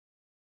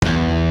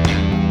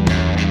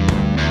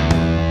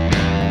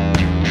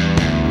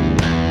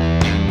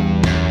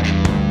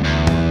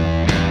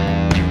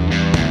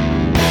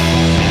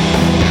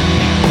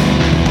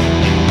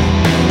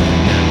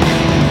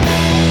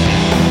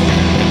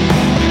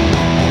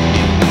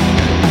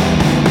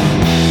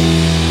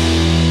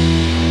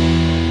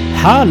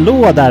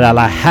Hallå där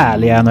alla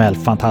härliga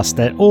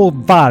NHL-fantaster och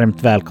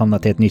varmt välkomna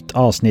till ett nytt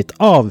avsnitt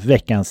av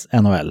veckans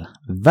NHL.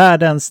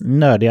 Världens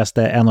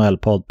nördigaste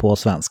NHL-podd på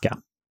svenska.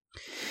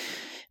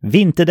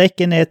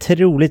 Vinterdäcken är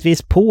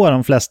troligtvis på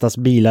de flestas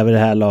bilar vid det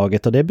här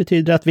laget och det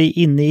betyder att vi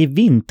är inne i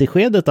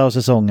vinterskedet av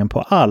säsongen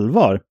på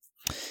allvar.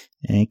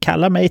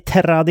 Kallar mig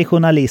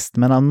traditionalist,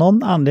 men av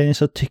någon anledning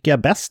så tycker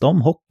jag bäst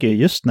om hockey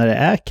just när det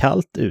är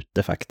kallt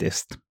ute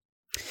faktiskt.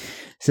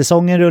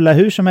 Säsongen rullar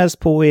hur som helst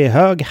på i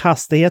hög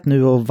hastighet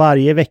nu och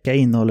varje vecka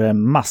innehåller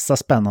en massa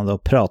spännande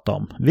att prata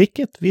om,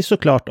 vilket vi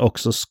såklart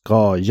också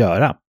ska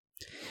göra.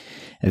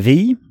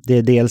 Vi, det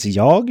är dels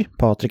jag,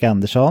 Patrik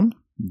Andersson,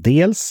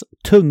 dels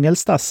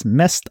Tungelstas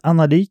mest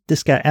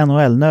analytiska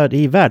NHL-nörd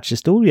i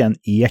världshistorien,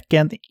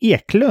 Eken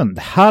Eklund.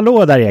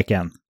 Hallå där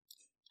Eken!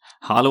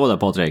 Hallå där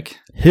Patrik!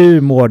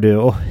 Hur mår du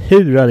och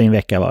hur har din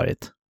vecka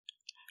varit?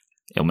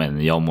 Ja,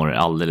 men jag mår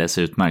alldeles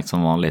utmärkt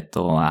som vanligt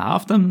och har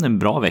haft en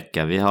bra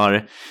vecka. Vi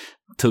har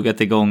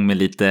tuggat igång med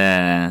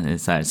lite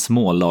så här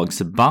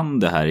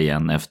smålagsband här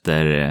igen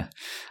efter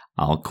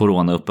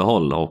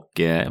coronauppehåll och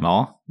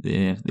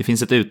det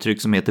finns ett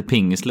uttryck som heter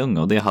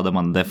pingislunga och det hade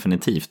man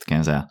definitivt kan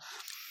jag säga.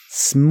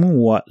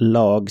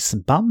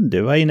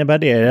 Smålagsbandy, vad innebär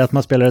det? Är det att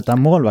man spelar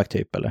utan målvakt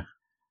typ eller?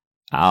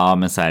 Ja,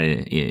 men så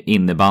här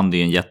innebandy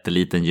är en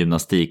jätteliten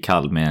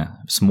gymnastikhall med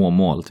små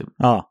mål typ.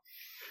 Ja.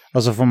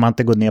 Och så får man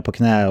inte gå ner på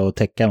knä och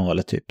täcka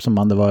målet typ, som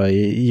man det var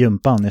i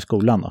gympan i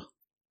skolan då.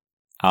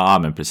 Ja,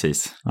 men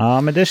precis.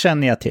 Ja, men det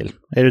känner jag till.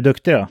 Är du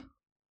duktig då?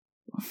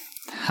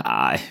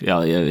 Nej,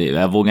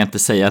 jag vågar inte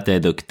säga att jag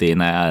är duktig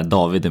när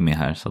David är med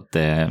här. Så att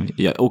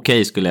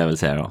okej skulle jag väl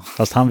säga då.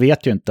 Fast han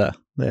vet ju inte.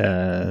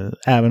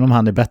 Även om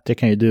han är bättre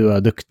kan ju du vara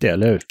duktig,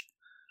 eller hur?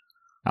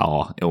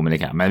 Ja, jo, men det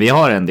kan. Men vi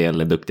har en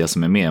del duktiga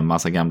som är med. En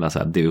massa gamla så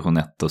här, division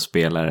 1 och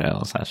spelare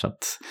och så här. Så att,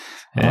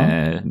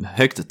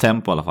 högt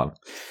tempo i alla fall.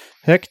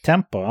 Högt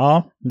tempo,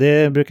 ja.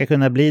 Det brukar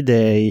kunna bli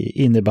det i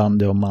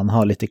innebandy om man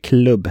har lite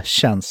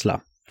klubbkänsla.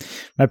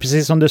 Men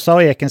precis som du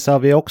sa Eken så har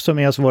vi också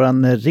med oss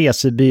våran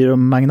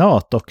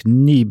resebyråmagnat och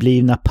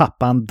nyblivna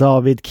pappan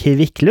David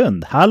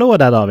Kvicklund. Hallå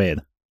där David!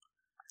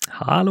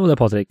 Hallå där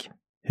Patrik!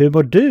 Hur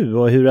mår du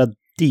och hur har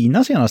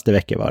dina senaste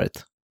veckor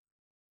varit?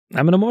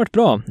 Nej, men de har varit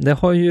bra. Jag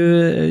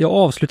har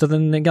avslutat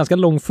en ganska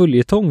lång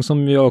följetong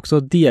som jag också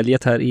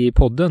delgett här i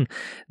podden,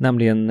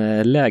 nämligen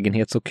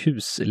lägenhets- och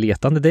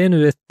husletande. Det är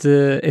nu ett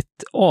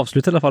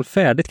avslut, i alla fall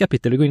färdigt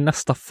kapitel. Vi går in i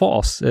nästa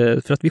fas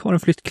för att vi har en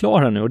flytt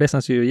klar här nu och det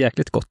känns ju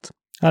jäkligt gott.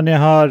 Ja, ni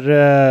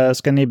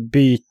ska ni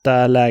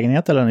byta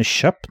lägenhet eller har ni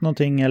köpt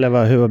någonting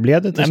eller hur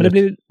blev det till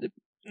slut?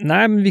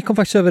 Nej, men vi kom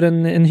faktiskt över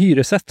en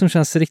hyresrätt som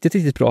känns riktigt,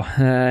 riktigt bra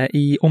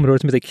i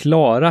området som heter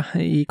Klara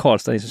i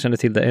Karlstad, som känner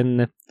till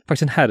det.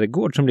 Faktiskt en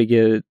herrgård som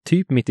ligger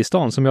typ mitt i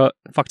stan som jag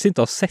faktiskt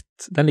inte har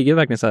sett. Den ligger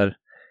verkligen så här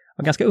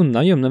ganska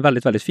undangömd men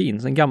väldigt, väldigt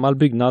fin. En gammal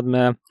byggnad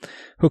med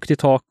högt i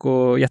tak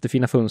och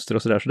jättefina fönster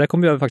och sådär. Så där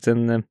kommer vi över faktiskt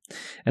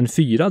en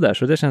 4 där,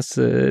 så det känns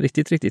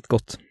riktigt, riktigt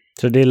gott.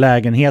 Så det är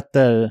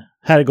lägenheter,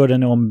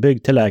 herrgården är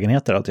ombyggd till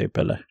lägenheter då typ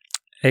eller?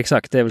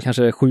 Exakt, det är väl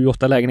kanske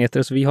 7-8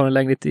 lägenheter så vi har en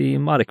lägenhet i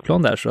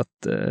markplan där så att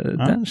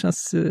den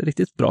känns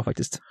riktigt bra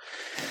faktiskt.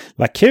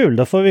 Vad kul,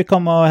 då får vi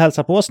komma och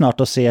hälsa på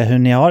snart och se hur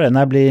ni har det.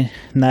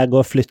 När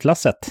går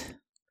flyttlasset?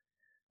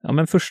 Ja,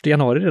 men 1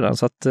 januari redan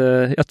så att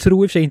jag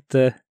tror i och för sig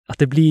inte att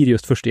det blir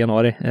just 1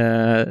 januari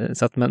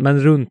så att, men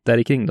runt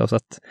där kring då så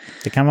att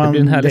det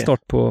blir en härlig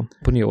start på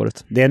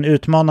nyåret. Det är en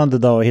utmanande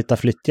dag att hitta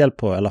flytthjälp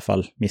på i alla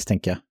fall,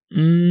 misstänker jag.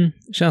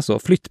 Känns så.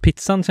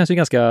 Flyttpizzan känns ju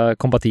ganska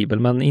kompatibel,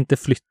 men inte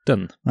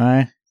flytten.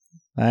 Nej,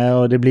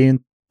 och det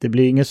blir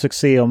ingen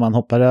succé om man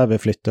hoppar över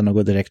flytten och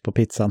går direkt på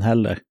pizzan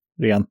heller.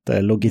 Rent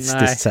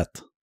logistiskt sett.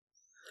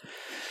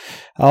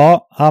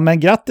 Ja, men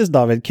grattis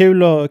David.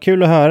 Kul att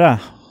höra.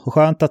 Och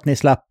skönt att ni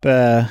slapp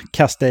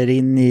kasta er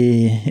in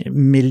i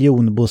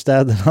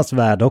miljonbostädernas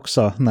värld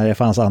också när det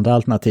fanns andra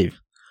alternativ.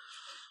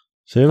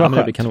 Så det var skönt.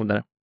 Det blir kanon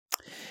där.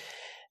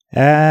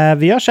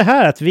 Vi gör så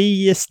här att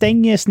vi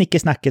stänger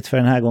snickesnacket för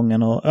den här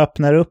gången och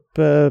öppnar upp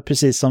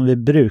precis som vi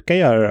brukar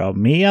göra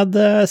med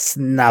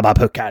snabba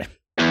puckar.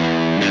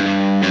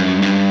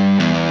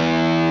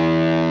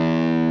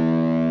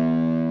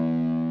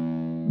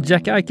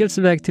 Jack Eichels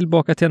väg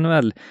tillbaka till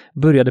NHL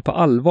började på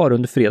allvar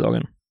under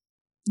fredagen.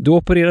 Då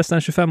opererades den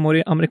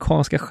 25-årige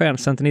amerikanska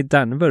stjärncentern i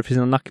Denver för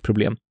sina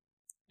nackproblem.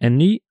 En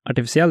ny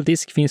artificiell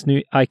disk finns nu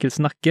i Eichels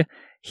nacke,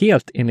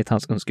 helt enligt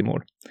hans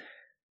önskemål.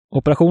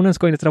 Operationen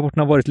ska enligt rapporten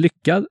ha varit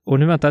lyckad och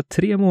nu väntar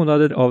 3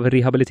 månader av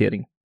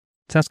rehabilitering.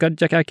 Sen ska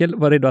Jack Eichel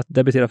vara redo att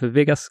debutera för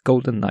Vegas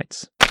Golden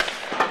Knights.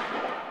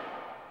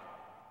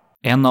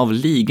 En av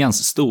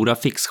ligans stora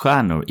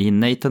fixstjärnor i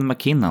Nathan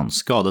MacKinnon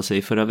skadade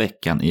sig förra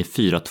veckan i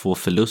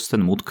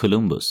 4-2-förlusten mot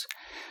Columbus.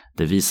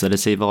 Det visade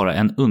sig vara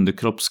en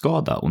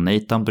underkroppsskada och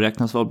Nathan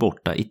beräknas vara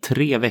borta i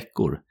 3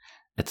 veckor.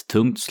 Ett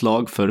tungt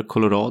slag för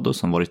Colorado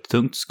som varit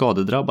tungt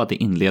skadedrabbat i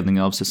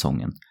inledningen av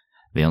säsongen.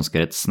 Vi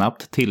önskar ett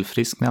snabbt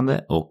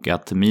tillfrisknande och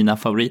att mina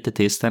favoriter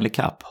till Stanley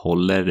Cup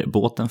håller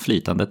båten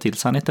flytande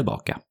tills han är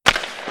tillbaka.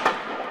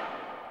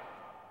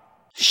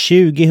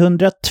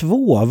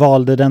 2002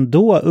 valde den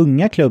då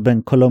unga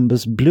klubben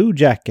Columbus Blue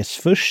Jackets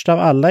först av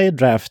alla i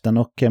draften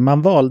och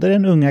man valde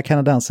den unga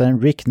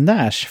kanadensaren Rick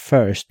Nash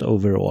first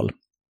overall.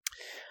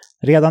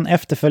 Redan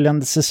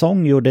efterföljande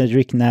säsong gjorde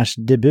Rick Nash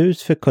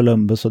debut för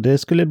Columbus och det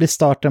skulle bli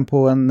starten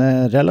på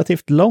en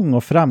relativt lång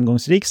och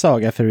framgångsrik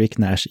saga för Rick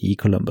Nash i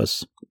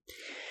Columbus.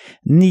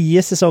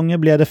 9 säsonger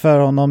blev det för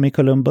honom i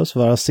Columbus,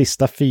 varav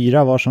sista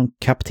 4 var som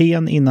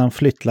kapten innan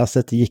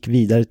flyttlasset gick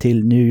vidare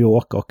till New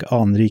York och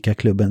anrika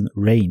klubben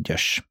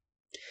Rangers.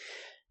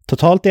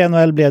 Totalt i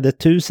NHL blev det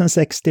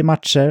 1060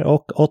 matcher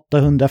och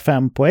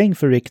 805 poäng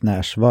för Rick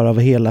Nash, varav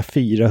hela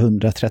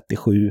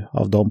 437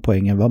 av de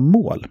poängen var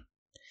mål.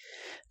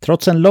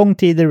 Trots en lång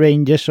tid i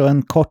Rangers och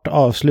en kort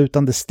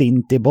avslutande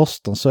stint i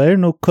Boston så är det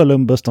nog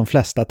Columbus de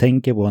flesta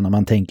tänker på när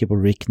man tänker på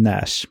Rick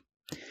Nash.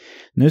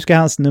 Nu ska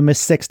hans nummer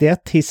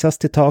 61 hissas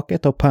till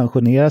taket och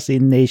pensioneras i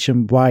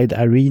Nationwide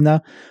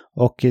Arena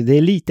och det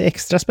är lite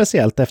extra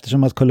speciellt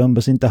eftersom att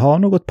Columbus inte har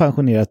något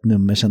pensionerat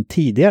nummer sedan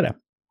tidigare.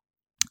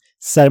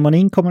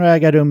 Ceremonin kommer att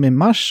äga rum i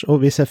mars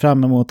och vi ser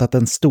fram emot att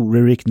den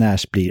store Rick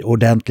Nash blir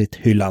ordentligt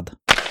hyllad.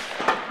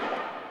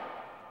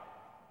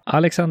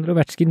 Alexander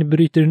Ovechkin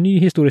bryter ny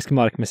historisk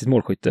mark med sitt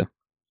målskytte.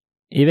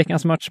 I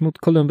veckans match mot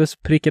Columbus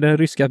prickade den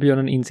ryska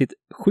björnen in sitt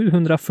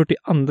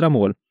 742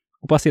 mål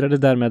och passerade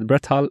därmed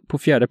Brett Hull på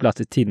 4:e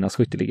plats i tidernas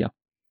skytteliga.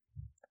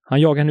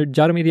 Han jagar nu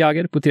Jaromir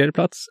Jagr på 3:e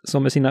plats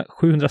som med sina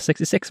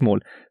 766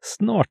 mål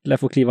snart lär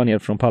få kliva ner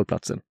från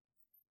pallplatsen.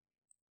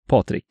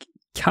 Patrik,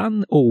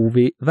 kan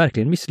Ovi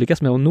verkligen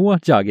misslyckas med att nå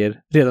Jagr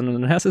redan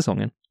under den här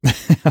säsongen?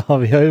 Ja,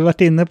 vi har ju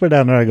varit inne på det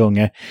där några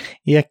gånger.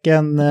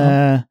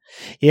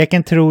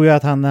 Eken tror ju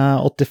att han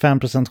har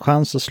 85%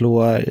 chans att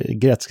slå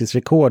Gretzkys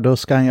rekord och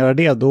ska han göra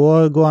det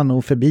då går han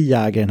nog förbi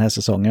Jagr den här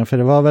säsongen för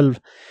det var väl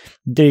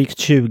drygt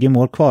 20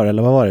 mål kvar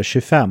eller vad var det?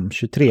 25,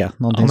 23,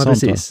 någonting sånt.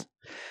 Precis.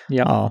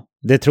 Ja,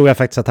 det tror jag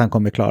faktiskt att han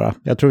kommer klara.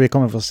 Jag tror vi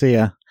kommer få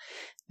se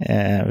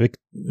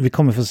vi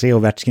kommer få se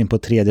Ovechkin på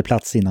 3:e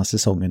plats innan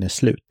säsongen är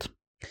slut.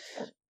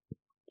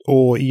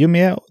 Och i och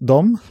med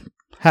de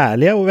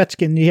härliga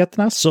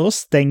Ovechkin-nyheterna så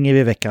stänger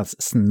vi veckans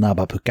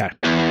snabba puckar.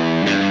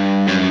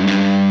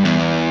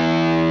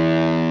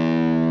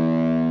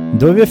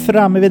 Då är vi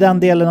framme vid den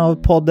delen av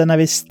podden när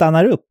vi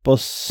stannar upp och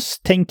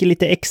tänker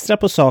lite extra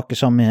på saker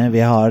som vi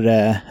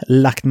har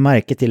lagt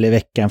märke till i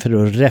veckan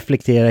för att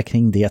reflektera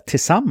kring det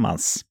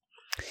tillsammans.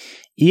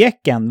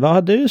 Eken, vad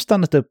har du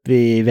stannat upp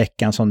i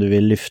veckan som du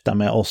vill lyfta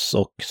med oss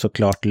och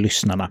såklart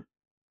lyssnarna?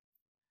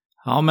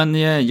 Ja, men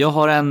jag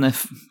har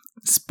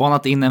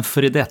spanat in en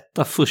före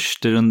detta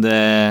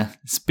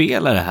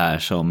försterundespelare här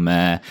som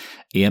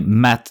är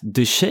Matt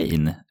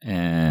Duchene.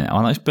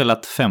 Han har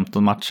spelat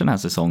 15 matcher den här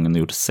säsongen och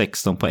gjort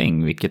 16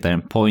 poäng, vilket är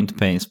en point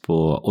pace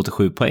på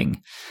 87 poäng.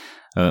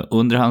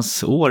 Under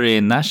hans år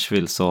i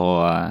Nashville så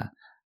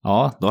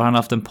då har han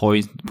haft en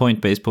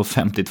point base på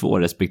 52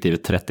 respektive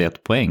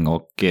 31 poäng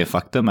och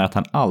faktum är att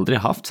han aldrig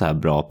haft så här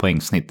bra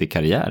poängsnitt i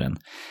karriären.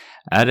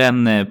 Är det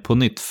en på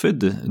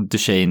nyttfödd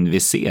Duchene vi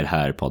ser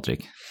här,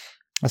 Patrik?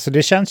 Alltså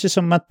det känns ju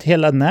som att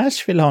hela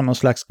Nashville har någon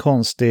slags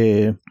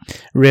konstig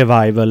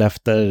revival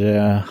efter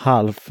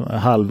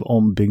halv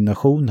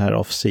ombyggnation här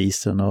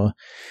off-season och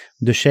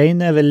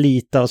Duchene är väl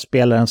lite av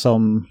spelaren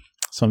som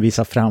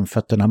visar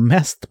framfötterna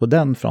mest på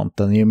den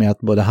fronten i och med att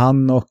både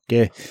han och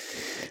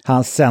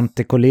hans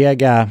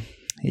centerkollega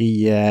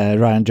i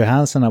Ryan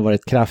Johansson har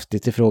varit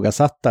kraftigt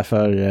ifrågasatta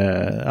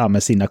för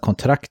med sina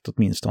kontrakt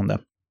åtminstone.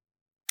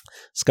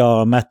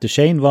 Ska Matt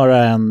Duchene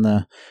vara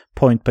en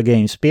point per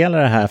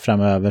game-spelare här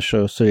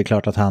framöver så är det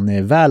klart att han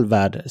är väl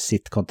värd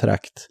sitt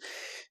kontrakt.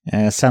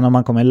 Sen om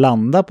man kommer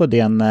landa på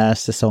det när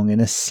säsongen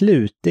är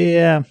slut,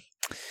 det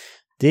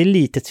är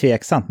lite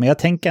tveksamt. Men jag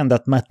tänker ändå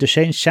att Matt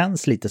Duchene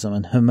känns lite som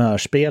en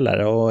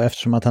humörspelare och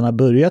eftersom att han har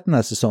börjat den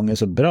här säsongen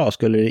så bra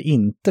skulle det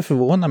inte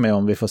förvåna mig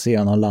om vi får se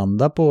honom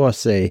landa på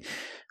sig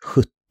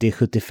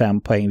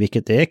 70-75 poäng,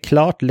 vilket är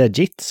klart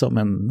legit som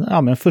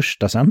en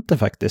första center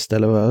faktiskt.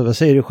 Eller vad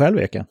säger du själv,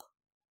 Eken?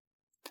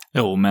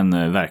 Jo,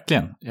 men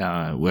verkligen.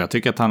 Ja, och jag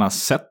tycker att han har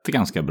sett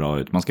ganska bra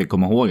ut. Man ska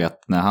komma ihåg att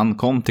när han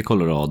kom till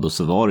Colorado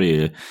så var det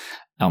ju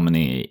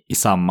i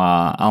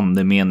samma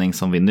andemening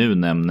som vi nu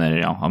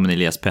nämner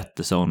Elias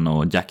Pettersson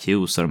och Jack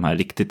Hughes och de här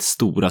riktigt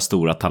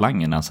stora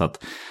talangerna. Så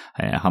att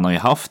han har ju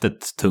haft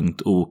ett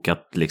tungt ok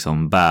att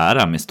liksom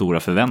bära med stora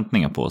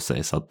förväntningar på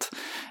sig. Så att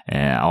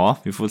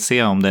vi får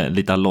se om det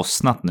lite har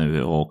lossnat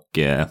nu och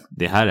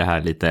det här är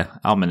här lite,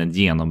 ett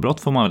genombrott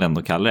får man väl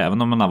ändå kalla det.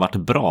 Även om han har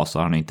varit bra så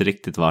har han inte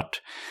riktigt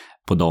varit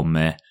på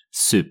de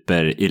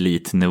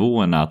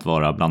superelitnivåerna att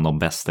vara bland de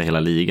bästa i hela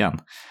ligan.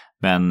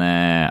 Men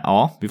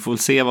vi får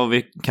se vad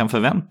vi kan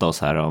förvänta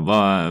oss här då.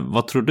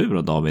 Vad tror du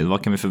då, David?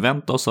 Vad kan vi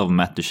förvänta oss av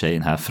Matt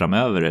Duchene här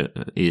framöver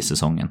i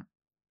säsongen?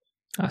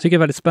 Jag tycker det är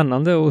väldigt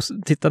spännande att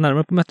titta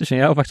närmare på Matt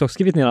Duchene. Jag har faktiskt också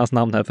skrivit ner hans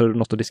namn här för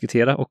något att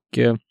diskutera och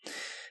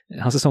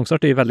hans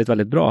säsongstart är ju väldigt,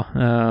 väldigt bra.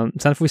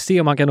 Sen får vi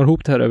se om han kan nå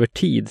ihop det här över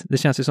tid. Det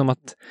känns ju som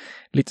att,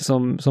 lite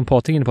som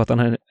Patrik är inne på, att han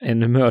är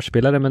en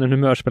humörspelare, men en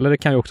humörspelare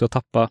kan ju också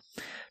tappa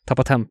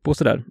tempo och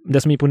sådär.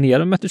 Det som imponerar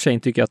med Matt Duchene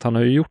tycker jag att han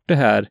har gjort det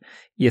här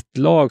i ett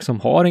lag som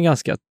har en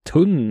ganska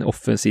tunn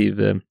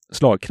offensiv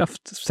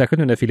slagkraft. Särskilt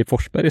nu när Filip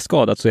Forsberg är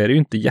skadad så är det ju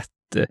inte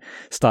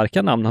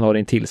jättestarka namn han har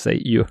in till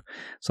sig ju.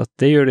 Så att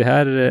det gör det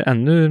här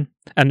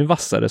ännu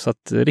vassare, så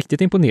att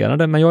riktigt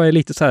imponerande. Men jag är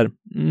lite så här,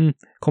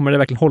 kommer det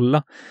verkligen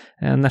hålla?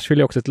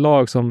 Nashville är också ett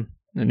lag som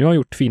nu har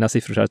gjort fina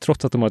siffror så här,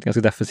 trots att de har ett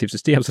ganska defensivt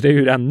system, så det är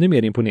ju ännu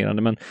mer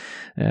imponerande. Men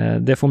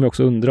det får man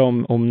också undra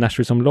om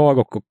Nashville som lag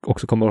och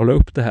också kommer att hålla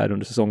upp det här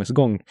under säsongens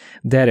gång.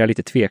 Där är jag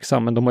lite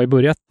tveksam, men de har ju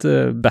börjat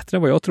bättre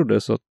än vad jag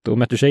trodde. Så att, och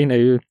Matt Duchene är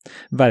ju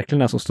verkligen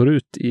den som står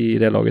ut i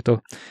det laget.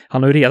 Och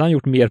han har ju redan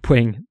gjort mer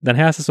poäng den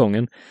här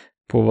säsongen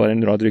på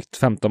drygt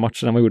 15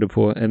 matcher än man gjorde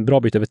på en bra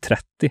bit över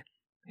 30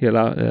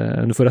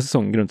 under förra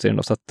säsongen, grundserien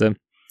då. Så att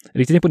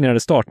riktigt imponerande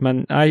start,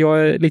 men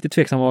jag är lite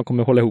tveksam om han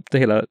kommer hålla ihop det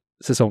hela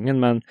säsongen,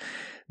 men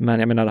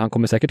jag menar, han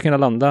kommer säkert kunna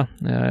landa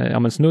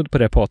snudd på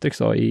det Patrik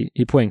sa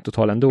i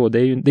poängtotal ändå. Det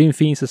är ju en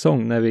fin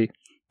säsong när vi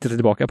tittar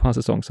tillbaka på hans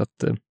säsong, så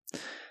att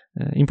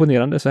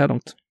imponerande så här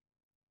långt.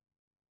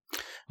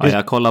 Ja,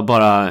 jag kollar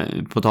bara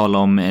på tal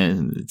om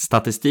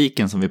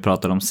statistiken som vi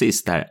pratade om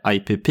sist, det här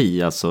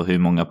IPP, alltså hur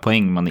många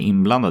poäng man är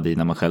inblandad i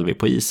när man själv är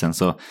på isen.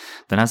 Så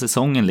den här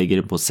säsongen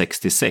ligger på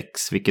 66,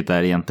 vilket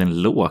är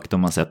egentligen lågt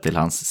om man sett till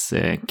hans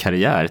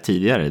karriär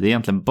tidigare. Det är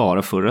egentligen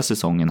bara förra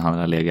säsongen han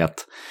har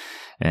legat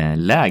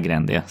lägre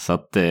än det. Så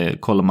att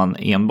kollar man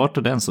enbart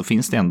på den så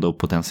finns det ändå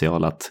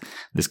potential att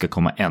det ska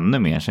komma ännu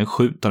mer. Sen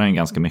skjuter han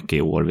ganska mycket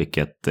i år,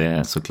 vilket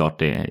såklart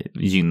det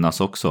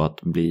gynnas också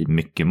att bli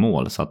mycket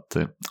mål. Så att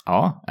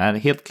ja, är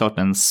helt klart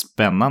en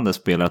spännande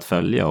spelare att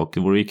följa, och det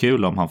vore ju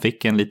kul om han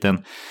fick en liten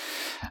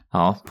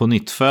på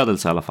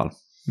nyttfödelse i alla fall.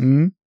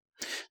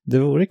 Det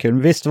vore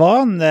kul. Visst var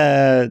han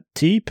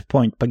typ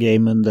point per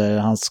game under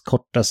hans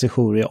korta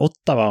sejour i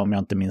Ottawa, om jag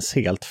inte minns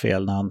helt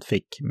fel, när han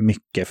fick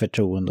mycket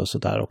förtroende och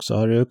sådär också.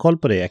 Har du koll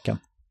på det, Eken?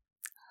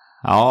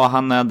 Ja,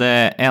 han hade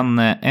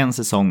en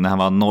säsong när han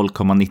var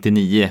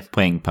 0,99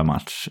 poäng per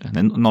match.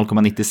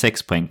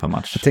 0,96 poäng per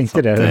match. Jag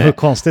tänkte det var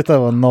konstigt att det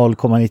var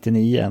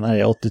 0,99 när det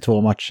är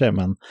 82 matcher,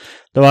 men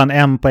då var han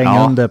en poäng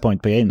under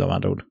point per game då, med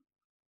andra ord.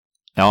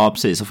 Ja,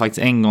 precis. Och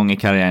faktiskt en gång i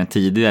karriären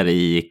tidigare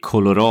i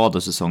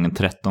Colorado säsongen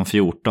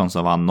 13-14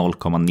 så var han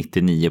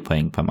 0,99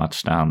 poäng per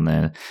match när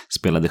han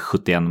spelade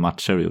 71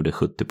 matcher och gjorde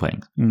 70 poäng.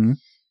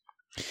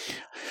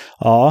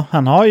 Ja,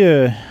 han har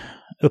ju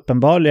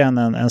uppenbarligen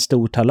en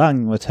stor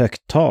talang och ett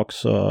högt tak,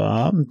 så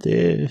ja,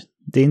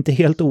 det är inte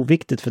helt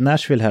oviktigt för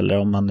Nashville heller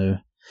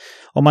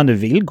om man nu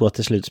vill gå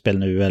till slutspel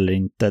nu eller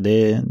inte.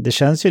 Det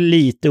känns ju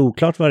lite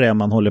oklart vad det är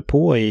man håller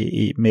på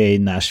med i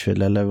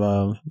Nashville, eller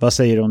vad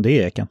säger du om det,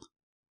 Eken?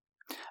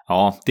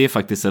 Ja, det är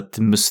faktiskt ett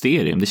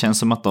mysterium. Det känns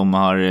som att de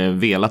har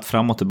velat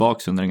fram och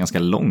tillbaka under en ganska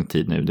lång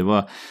tid nu. Det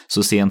var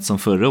så sent som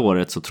förra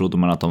året så trodde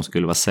man att de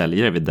skulle vara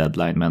säljare vid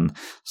deadline, men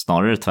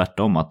snarare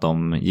tvärtom, att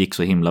de gick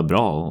så himla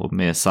bra, och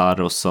med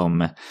Saros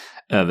som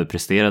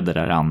överpresterade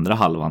där andra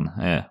halvan,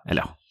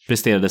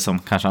 presterade som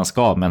kanske han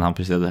ska, men han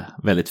presterade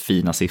väldigt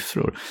fina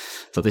siffror.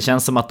 Så det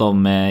känns som att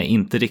de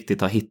inte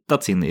riktigt har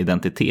hittat sin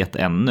identitet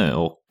ännu,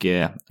 och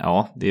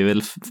det är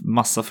väl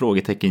massa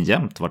frågetecken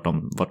jämt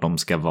vart de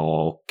ska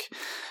vara,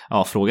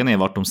 och frågan är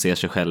vart de ser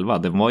sig själva.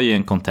 Det var ju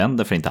en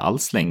contender för inte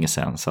alls länge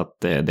sedan, så att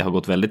det har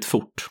gått väldigt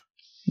fort.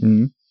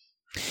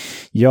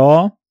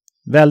 Ja,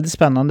 väldigt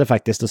spännande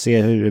faktiskt att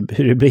se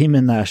hur det blir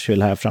med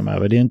Nashville här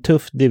framöver. Det är en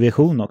tuff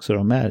division också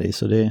de är i,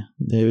 så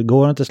det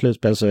går inte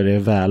slutspel så är det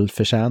väl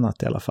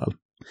förtjänat i alla fall.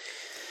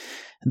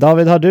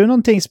 David, har du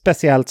någonting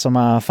speciellt som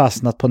har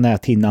fastnat på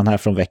näthinnan här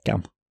från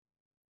veckan?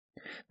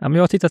 Ja, men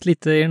jag har tittat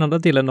lite i den andra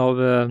delen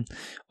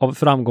av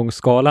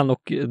framgångsskalan,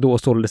 och då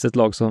således ett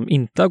lag som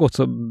inte har gått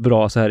så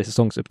bra så här i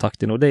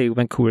säsongsupptakten, och det är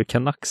Vancouver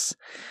Canucks.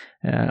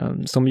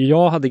 Som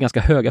jag hade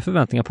ganska höga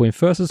förväntningar på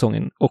inför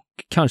säsongen, och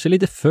kanske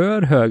lite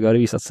för höga har det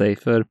visat sig,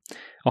 för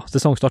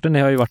säsongstarten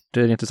har ju varit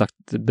rent ut sagt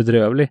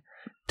bedrövlig,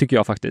 tycker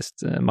jag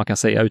faktiskt, man kan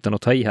säga utan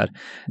att ta i här.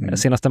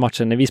 Senaste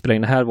matchen när vi spelade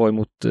in det här var ju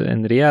mot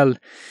en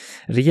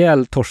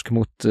rejäl torsk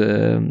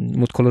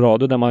mot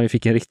Colorado, där man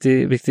fick en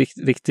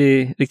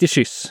riktig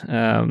kyss.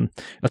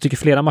 Jag tycker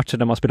flera matcher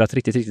där man spelat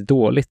riktigt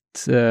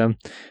dåligt,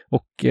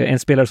 och en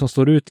spelare som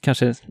står ut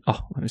kanske,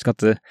 vi ska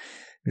inte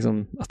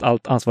att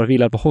allt ansvar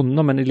vilar på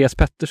honom, men Elias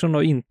Pettersson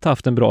har inte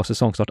haft en bra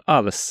säsongstart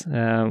alls.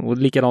 Och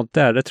likadant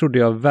där, det trodde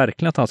jag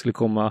verkligen att han skulle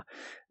komma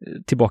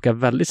tillbaka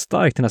väldigt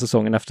starkt den här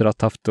säsongen efter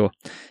att ha haft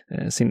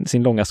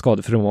sin långa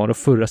skadefrånvaro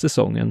förra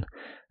säsongen.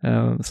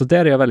 Så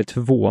där är jag väldigt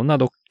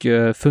förvånad och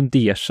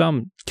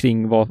fundersam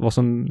kring vad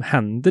som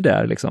hände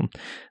där liksom.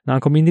 När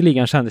han kom in i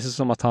ligan kändes det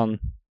som att han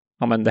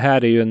det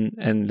här är ju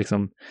en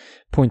liksom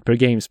point per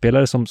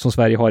game-spelare som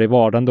Sverige har i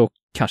vardagen, och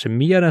kanske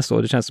mer än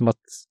så. Det känns som att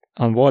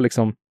han var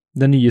liksom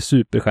den nya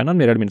superstjärnan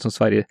mer eller mindre som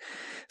Sverige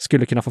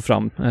skulle kunna få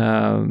fram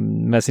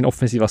med sin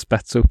offensiva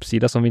spets och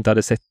uppsida som vi inte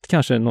hade sett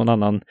kanske någon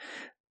annan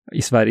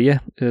i Sverige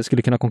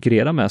skulle kunna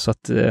konkurrera med. Så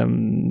att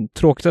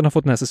tråkigt att han har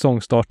fått den här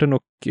säsongstarten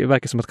och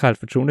verkar som att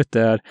självförtroendet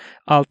är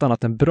allt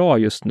annat än bra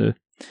just nu.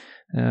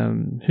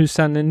 Hur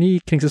känner ni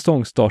kring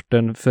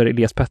säsongstarten för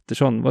Elias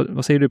Pettersson?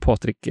 Vad säger du,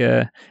 Patrik?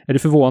 Är du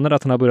förvånad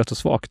att han har börjat så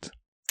svagt?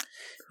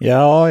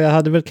 Ja, jag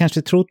hade väl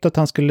kanske trott att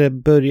han skulle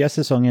börja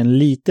säsongen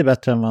lite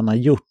bättre än vad han har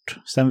gjort.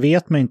 Sen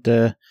vet man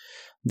inte,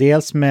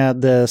 dels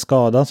med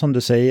skadan som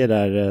du säger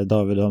där,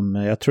 David,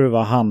 jag tror det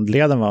var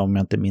handleden, om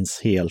jag inte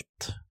minns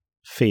helt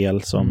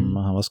fel, som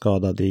han var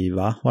skadad i,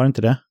 va? Var det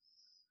inte det?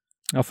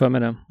 Ja, för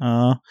mig det.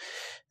 Ja.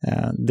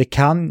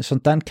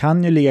 Sånt där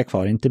kan ju ligga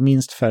kvar, inte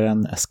minst för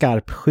en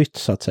skarpskytt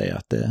så att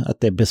säga,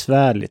 att det är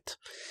besvärligt.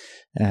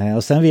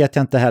 Och sen vet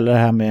jag inte heller det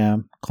här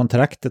med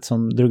kontraktet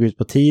som drog ut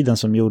på tiden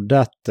som gjorde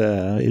att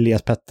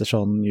Elias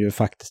Pettersson ju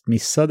faktiskt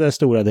missade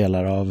stora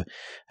delar av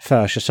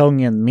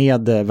försäsongen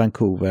med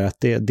Vancouver.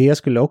 Att det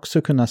skulle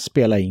också kunna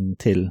spela in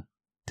till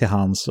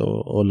hans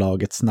och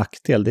lagets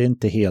nackdel. Det är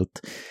inte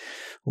helt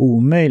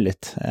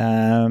omöjligt.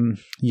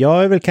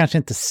 Jag är väl kanske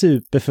inte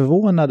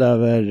superförvånad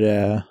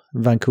över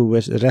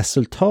Vancouvers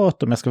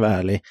resultat, om jag ska vara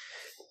ärlig.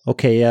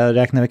 Okej, jag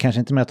räknar väl kanske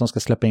inte med att de ska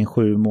släppa in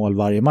 7 mål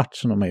varje match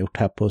som de har gjort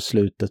här på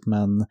slutet,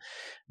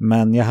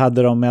 men jag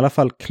hade dem i alla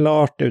fall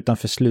klart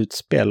utanför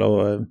slutspel,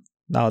 och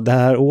ja, det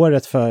här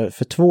året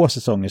för 2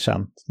 säsonger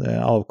sedan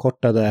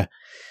avkortade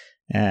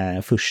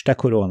första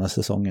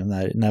coronasäsongen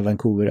när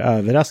Vancouver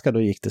överraskade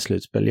och gick till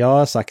slutspel. Jag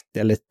har sagt,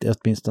 eller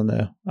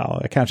åtminstone, ja,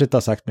 jag kanske inte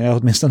har sagt, men jag har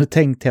åtminstone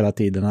tänkt hela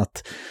tiden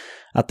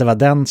att det var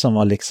den som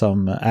var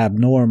liksom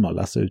abnormal,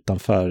 alltså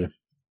utanför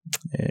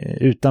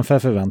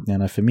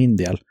förväntningarna för min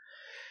del.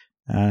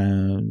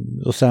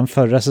 Och sen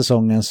förra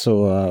säsongen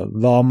så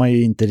var man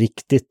ju inte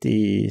riktigt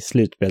i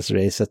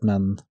slutspelsracet,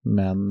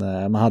 men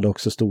man hade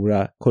också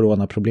stora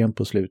coronaproblem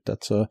på slutet,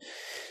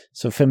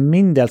 så för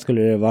min del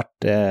skulle det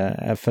varit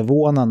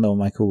förvånande om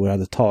Vancouver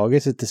hade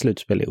tagit sig till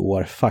slutspel i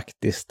år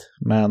faktiskt.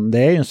 Men det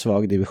är ju en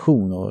svag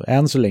division och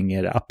än så länge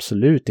är det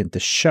absolut inte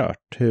kört.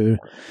 Hur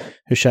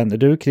känner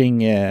du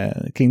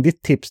kring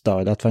ditt tips,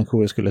 David, att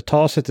Vancouver skulle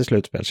ta sig till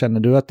slutspel? Känner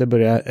du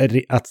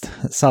att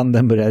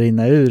sanden börjar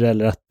rinna ur,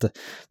 eller att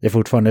det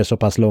fortfarande är så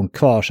pass långt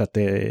kvar så att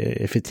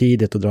det är för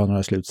tidigt att dra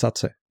några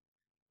slutsatser?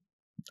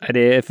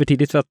 Det är för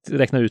tidigt för att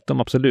räkna ut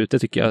dem, absolut, det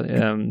tycker jag.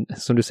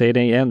 Som du säger,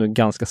 det är ändå en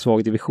ganska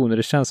svag division och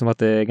det känns som att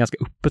det är ganska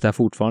öppet här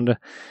fortfarande.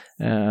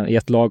 I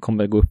ett lag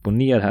kommer det gå upp och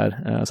ner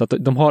här. Så att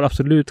de har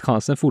absolut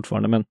chansen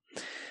fortfarande,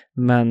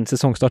 men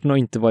säsongstarten har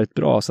inte varit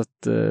bra, så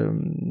att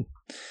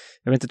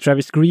jag vet inte,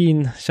 Travis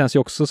Green känns ju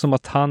också som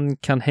att han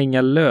kan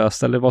hänga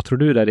lös, eller vad tror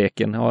du där,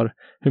 Eken?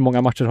 Hur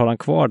många matcher har han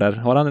kvar där?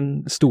 Har han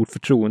en stort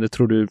förtroende,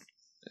 tror du,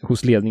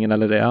 hos ledningen,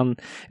 eller är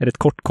det ett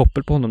kort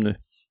koppel på honom nu?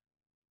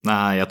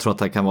 Nej, jag tror att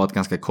det kan vara ett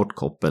ganska kort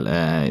koppel.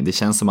 Det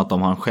känns som att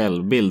de har en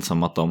självbild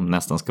som att de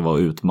nästan ska vara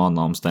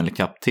utmana om Stanley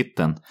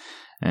Cup-titeln.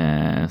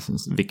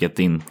 Vilket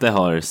inte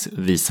har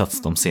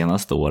visats de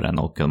senaste åren,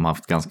 och de har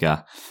haft ganska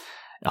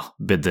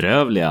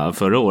bedrövliga.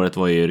 Förra året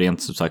var ju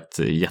rent som sagt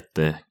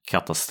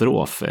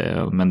jättekatastrof,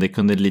 men det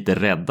kunde lite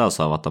räddas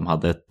av att de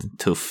hade ett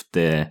tufft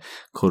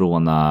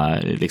corona,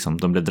 liksom,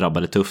 de blev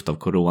drabbade tufft av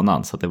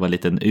coronan, så att det var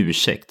lite en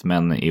ursäkt,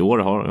 men i år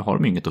har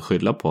de inget att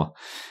skylla på.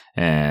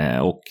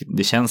 Och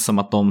det känns som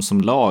att de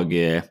som lag,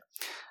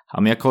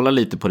 men jag kollar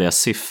lite på deras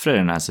siffror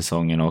den här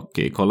säsongen, och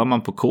kollar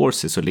man på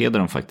Corsi så leder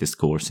de faktiskt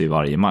Corsi i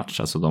varje match.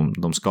 Alltså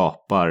de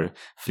skapar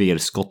fler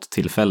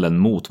skottillfällen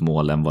mot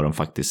mål än vad de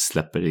faktiskt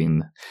släpper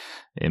in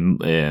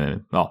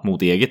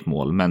mot eget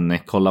mål. Men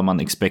kollar man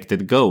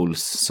expected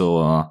goals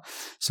så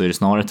är det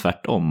snarare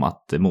tvärtom,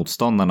 att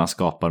motståndarna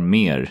skapar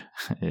mer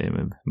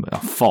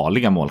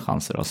farliga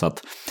målchanser då. Så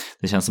att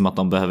det känns som att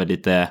de behöver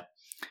lite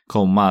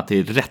komma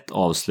till rätt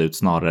avslut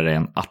snarare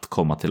än att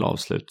komma till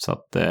avslut. Så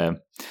att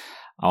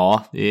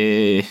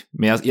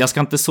men jag ska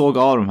inte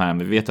såga av de här,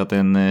 men vi vet att det är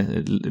en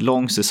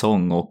lång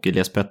säsong, och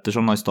Elias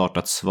Pettersson har ju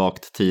startat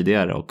svagt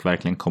tidigare och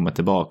verkligen kommit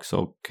tillbaka,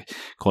 och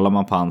kollar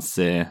man på hans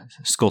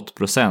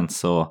skottprocent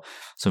så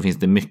finns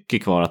det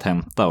mycket kvar att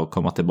hämta och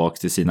komma tillbaka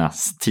till sina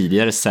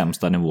tidigare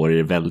sämsta nivåer, är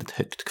det väldigt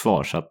högt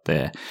kvar, så att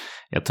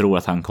jag tror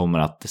att han kommer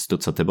att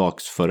studsa tillbaka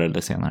förr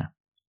eller senare.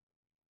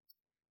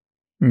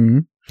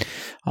 Mm.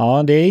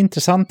 Ja, det är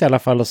intressant i alla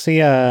fall att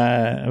se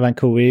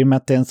Vancouver. I och med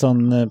att det är en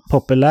sån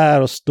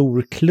populär och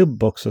stor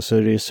klubb också, så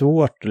är det ju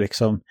svårt att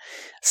liksom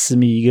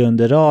smyga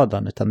under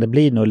radarn, utan det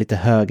blir nog lite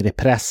högre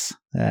press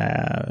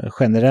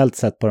generellt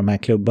sett på de här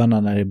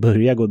klubbarna när det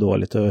börjar gå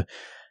dåligt, och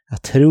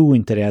jag tror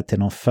inte det är till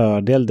någon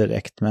fördel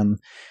direkt. Men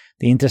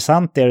det är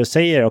intressant det du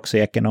säger också,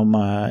 Eken, om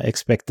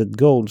expected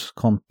goals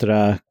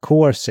kontra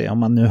Corsi. Om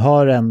man nu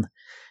har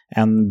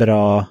en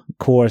bra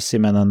Corsi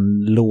med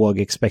en låg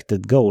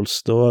expected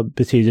goals, då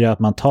betyder det att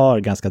man tar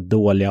ganska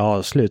dåliga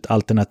avslut,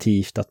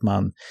 alternativt att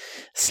man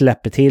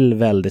släpper till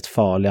väldigt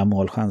farliga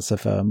målchanser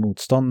för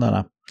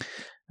motståndarna.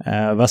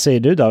 Vad säger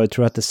du, David?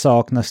 Tror du att det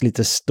saknas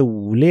lite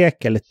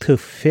storlek eller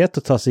tuffhet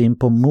att ta sig in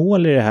på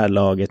mål i det här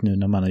laget nu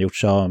när man har gjort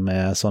sig av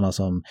med sådana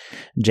som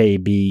Jay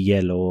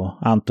Beagle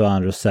och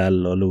Antoine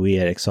Roussel och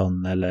Louis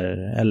Eriksson,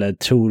 eller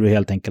tror du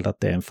helt enkelt att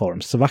det är en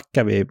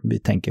formsvacka vi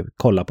tänker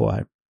kolla på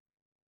här?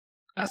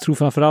 Jag tror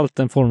framförallt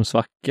en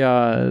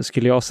formsvacka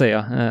skulle jag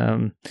säga.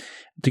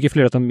 Jag tycker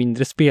flera av de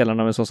mindre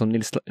spelarna, men så som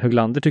Nils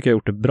Höglander tycker jag har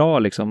gjort det bra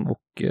liksom.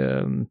 Och,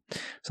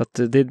 så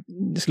att det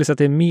skulle säga att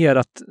det är mer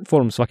att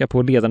formsvacka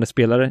på ledande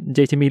spelare.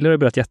 JT Miller har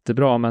börjat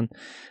jättebra, men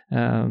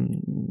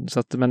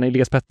men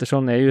Elias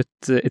Pettersson är ju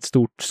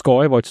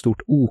ska ju vara ett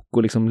stort ok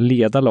och liksom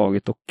leda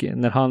laget, och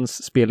när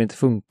hans spel inte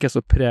funkar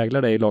så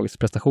präglar det i lagets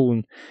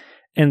prestation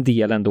en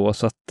del ändå,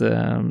 så att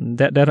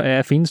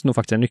där finns nog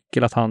faktiskt en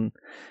nyckel att han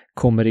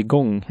kommer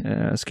igång,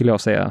 skulle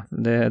jag säga.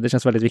 Det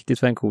känns väldigt viktigt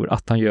för Vancouver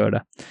att han gör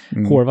det.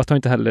 Horvath har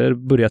inte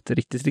heller börjat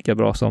riktigt lika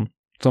bra som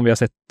vi har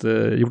sett,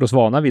 gjort oss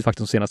vana vid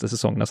faktiskt de senaste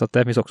säsongerna, så att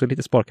det finns också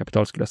lite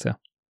sparkapital, skulle jag säga.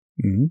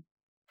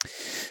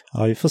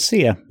 Ja, vi får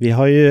se. Vi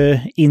har ju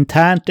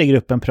internt i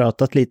gruppen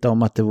pratat lite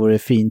om att det vore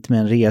fint med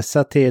en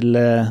resa till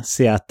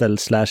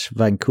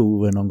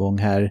Seattle/Vancouver någon gång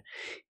här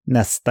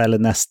nästa eller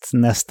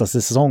nästa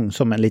säsong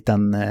som en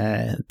liten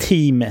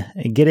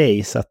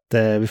teamgrej, så att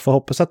vi får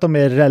hoppas att de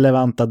är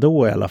relevanta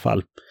då i alla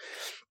fall.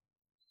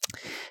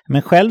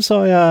 Men själv så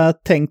har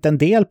jag tänkt en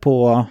del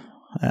på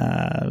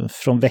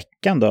från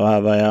veckan då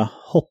här, vad jag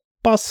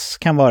hoppas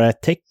kan vara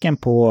ett tecken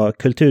på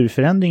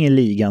kulturförändring i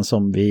ligan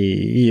som vi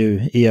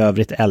ju i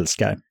övrigt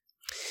älskar.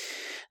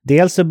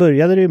 Dels så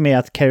började det ju med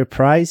att Carey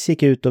Price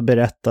gick ut och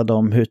berättade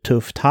om hur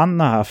tufft han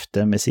har haft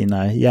det med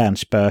sina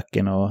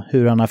hjärnspöken och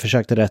hur han har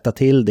försökt rätta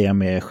till det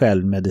med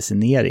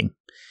självmedicinering.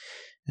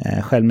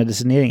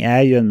 Självmedicinering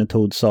är ju en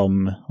metod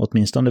som,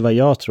 åtminstone vad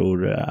jag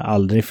tror,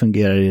 aldrig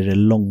fungerar i det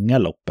långa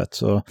loppet.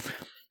 Så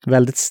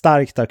väldigt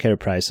starkt av Carey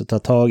Price att ta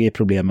tag i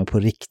problemen på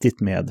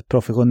riktigt med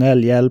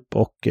professionell hjälp,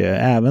 och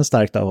även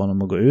starkt av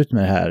honom att gå ut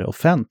med det här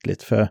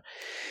offentligt. För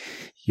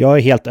jag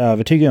är helt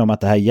övertygad om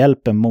att det här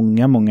hjälper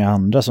många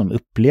andra som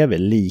upplever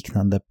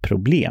liknande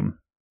problem.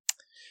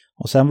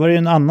 Och sen var det ju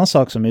en annan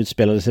sak som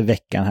utspelades i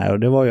veckan här, och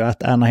det var ju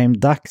att Anaheim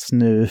Ducks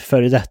nu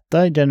före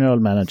detta general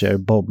manager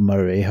Bob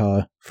Murray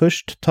har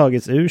först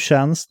tagits ur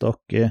tjänst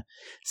och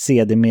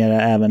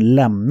sedermera även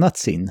lämnat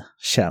sin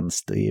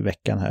tjänst i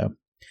veckan här.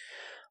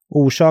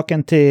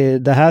 Orsaken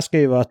till det här ska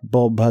ju vara att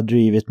Bob har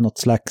drivit något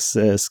slags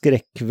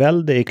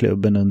skräckvälde i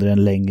klubben under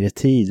en längre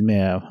tid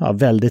med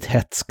väldigt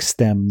hetsk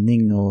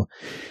stämning och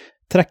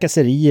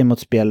trakasserier mot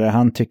spelare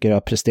han tycker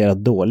har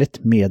presterat dåligt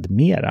med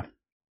mera.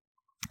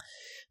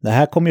 Det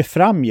här kom ju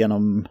fram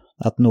genom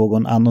att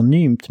någon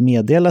anonymt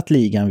meddelat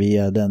ligan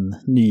via den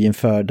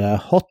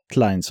nyinförda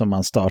hotline som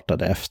man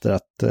startade efter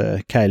att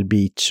Kyle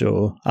Beach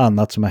och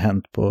annat som har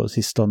hänt på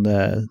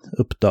sistone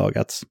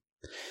uppdagats.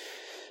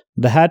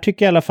 Det här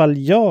tycker i alla fall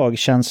jag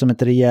känns som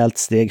ett rejält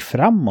steg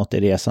framåt i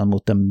resan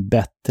mot en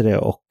bättre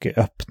och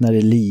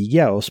öppnare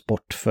liga och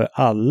sport för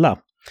alla.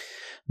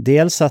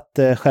 Dels att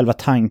själva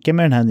tanken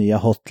med den här nya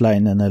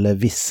hotlinen eller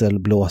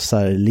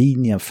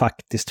visselblåsarlinjen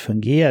faktiskt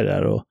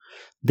fungerar, och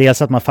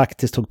dels att man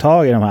faktiskt tog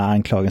tag i de här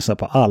anklagelserna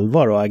på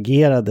allvar och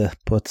agerade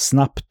på ett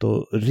snabbt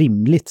och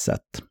rimligt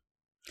sätt.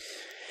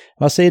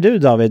 Vad säger du,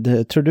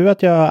 David? Tror du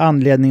att jag har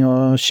anledning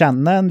att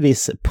känna en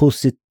viss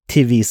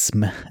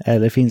positivism,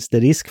 eller finns det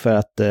risk för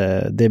att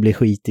det blir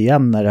skit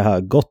igen när det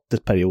har gått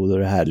ett period och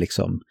det här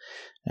liksom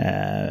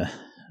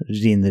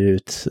rinner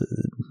ut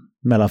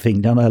mellan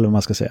fingrarna, eller vad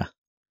man ska säga?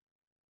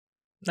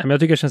 Nej, men jag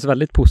tycker det känns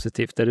väldigt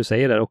positivt det du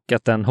säger där, och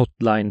att den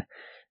hotline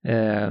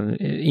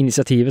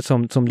initiativet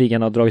som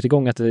ligan har dragit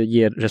igång, att det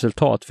ger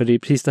resultat, för det är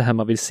precis det här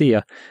man vill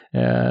se.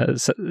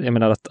 Jag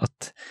menar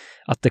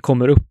att det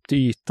kommer upp till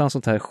ytan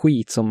sånt här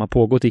skit som har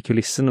pågått i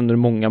kulissen under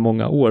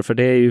många år, för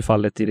det är ju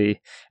fallet om vi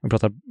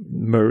pratar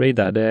Murray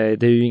där,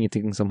 det är ju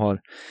ingenting som har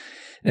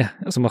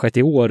skett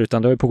i år,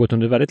 utan det har ju pågått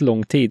under väldigt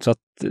lång tid, så att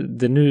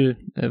det nu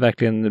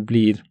verkligen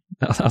blir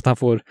att han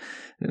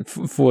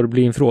får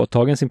bli en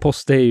fråtagen sin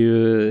post, det är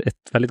ju ett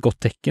väldigt gott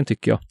tecken,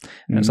 tycker jag.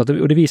 Så att,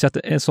 och det visar att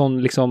en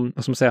sån liksom,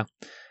 vad ska man säga,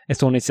 ett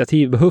sån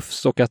initiativ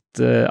behövs, och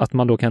att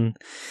man då kan,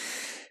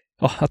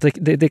 att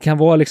det kan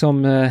vara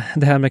liksom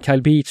det här med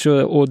Kyle Beach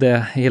och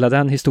hela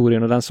den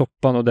historien och den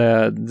soppan och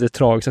det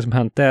tragiska som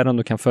hänt där,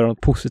 ändå kan föra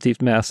något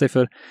positivt med sig,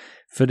 för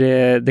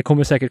det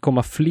kommer säkert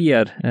komma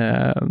fler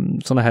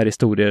sådana här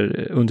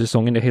historier under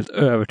säsongen, det är jag helt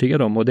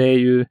övertygad om, och det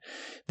är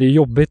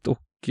jobbigt och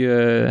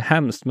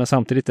hemskt, men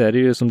samtidigt är det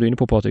ju, som du är inne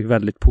på, Patrik,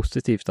 väldigt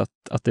positivt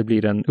att det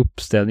blir en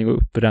uppställning och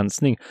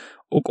upprensning,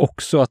 och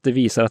också att det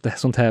visar att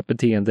sånt här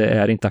beteende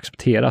är inte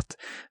accepterat,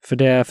 för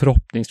det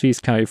förhoppningsvis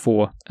kan ju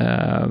få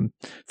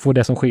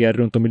det som sker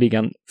runt om i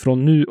ligan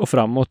från nu och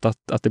framåt,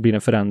 att det blir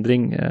en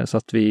förändring, så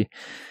att vi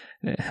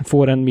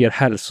får en mer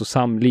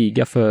hälsosam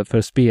liga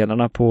för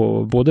spelarna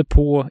både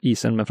på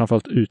isen men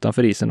framförallt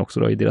utanför isen också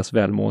då, i deras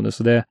välmående.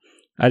 Så det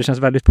känns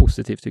väldigt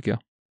positivt, tycker jag.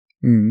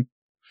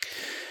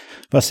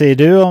 Vad säger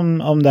du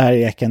om det här,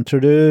 Eken? Tror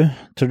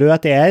du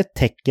att det är ett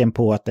tecken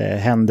på att det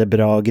händer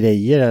bra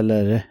grejer,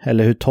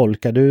 eller hur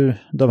tolkar du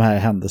de här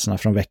händelserna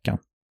från veckan?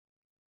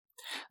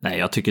 Nej,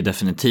 jag tycker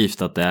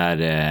definitivt att det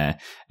är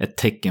ett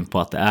tecken på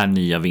att det är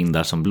nya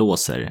vindar som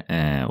blåser.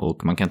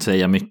 Och man kan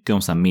säga mycket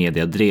om så här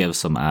mediedrev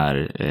som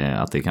är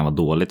att det kan vara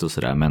dåligt och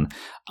sådär. Men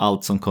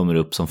allt som kommer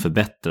upp som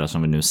förbättrar,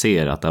 som vi nu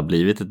ser att det har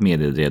blivit ett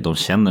mediedrev, de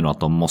känner nog att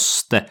de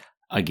måste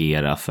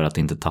agera för att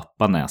inte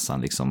tappa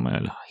näsan liksom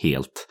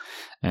helt.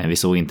 Vi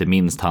såg inte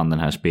minst den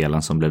här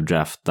spelaren som blev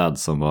draftad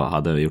som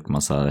hade gjort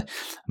massa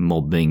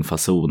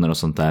mobbingfasoner och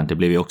sånt där. Det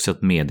blev ju också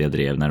ett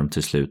mediedrev när de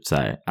till slut så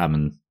här,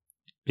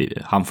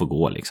 han får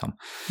gå liksom.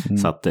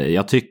 Så att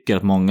jag tycker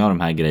att många av de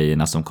här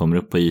grejerna som kommer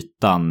upp på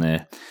ytan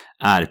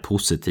är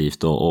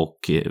positivt och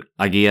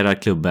agerar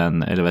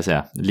klubben, eller vad säger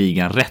jag,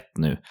 ligan rätt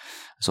nu,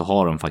 så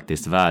har de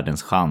faktiskt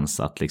världens chans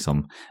att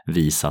liksom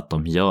visa att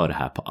de gör det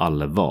här på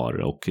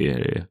allvar och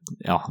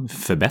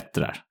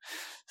förbättrar.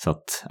 Så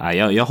att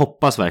jag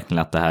hoppas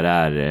verkligen att det här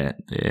är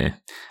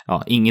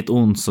inget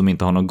ont som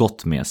inte har något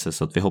gott med sig,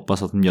 så att vi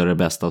hoppas att de gör det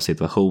bästa av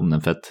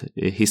situationen, för att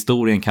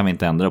historien kan vi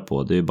inte ändra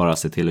på. Det är bara att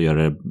se till att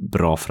göra det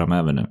bra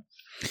framöver nu.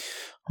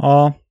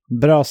 Ja,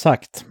 bra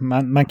sagt.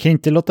 Man kan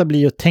inte låta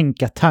bli att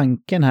tänka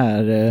tanken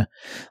här,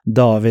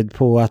 David,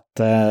 på att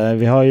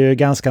vi har ju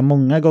ganska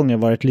många gånger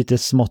varit lite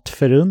smått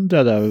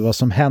förundrade över vad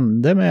som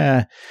hände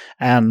med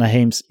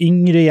Anaheims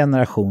yngre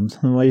generation.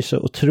 De var ju så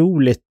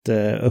otroligt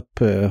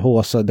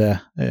upphaussade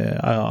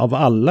av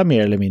alla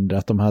mer eller mindre,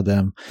 att de hade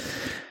en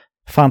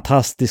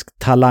fantastisk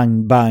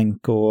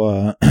talangbank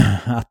och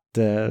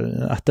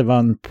att det var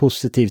en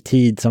positiv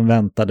tid som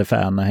väntade för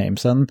Anaheim.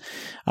 Sen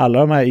alla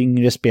de här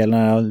yngre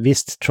spelarna,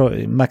 visst,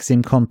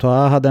 Maxime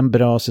Comtois hade en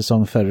bra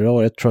säsong förra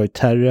året, Troy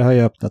Terry har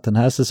ju öppnat den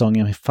här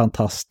säsongen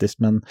fantastiskt,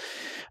 men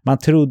man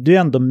trodde ju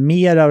ändå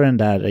mer av den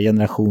där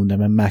generationen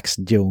med Max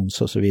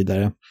Jones och så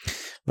vidare.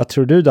 Vad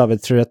tror du,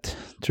 David? Tror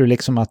du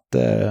liksom att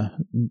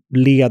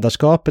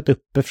ledarskapet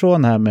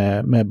uppifrån här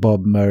med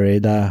Bob Murray,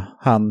 där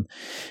han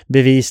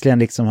bevisligen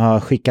liksom har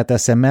skickat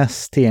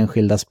sms till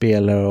enskilda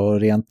spelare och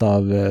rent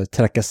av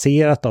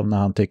trakasserat dem när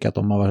han tycker att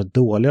de har varit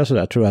dåliga och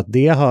sådär, tror du att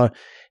det har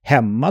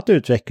hämmat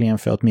utvecklingen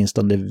för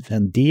åtminstone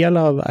en del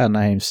av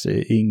Anaheims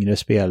yngre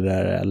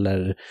spelare,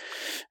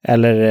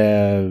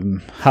 eller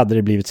hade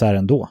det blivit så här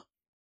ändå?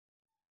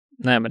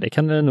 Nej, men det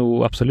kan det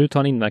nog absolut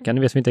ha en inverkan.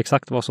 Nu vet vi inte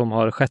exakt vad som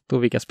har skett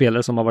och vilka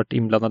spelare som har varit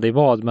inblandade i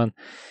vad, men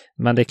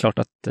det är klart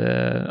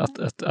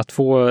att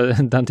få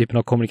den typen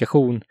av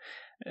kommunikation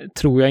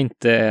tror jag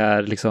inte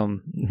är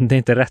liksom, det är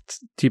inte rätt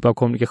typ av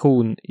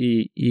kommunikation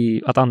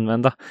i att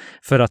använda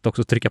för att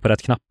också trycka på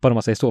rätt knappar, om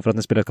man säger så, för att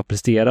en spelare ska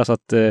prestera. Så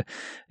att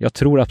jag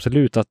tror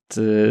absolut att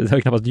det har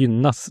knappast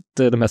gynnats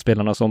de här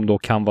spelarna som då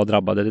kan vara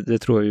drabbade. Det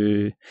tror jag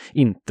ju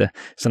inte.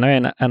 Sen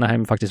har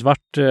Anaheim faktiskt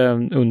varit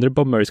under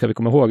Bob Murray, ska vi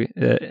komma ihåg,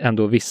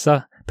 ändå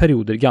vissa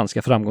perioder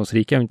ganska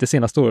framgångsrika. Inte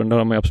senaste åren, där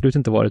har man ju absolut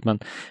inte varit,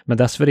 men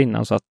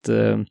dessförinnan, så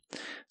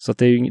att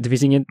det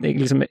finns ingen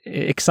liksom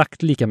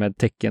exakt lika med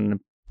tecken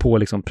på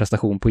liksom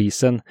prestation på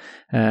isen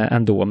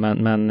ändå,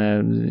 men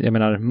jag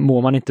menar,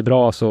 mår man inte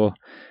bra så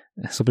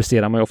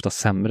presterar man ju ofta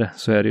sämre,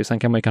 så är det ju. Sen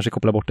kan man ju kanske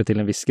koppla bort det till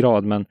en viss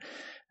grad,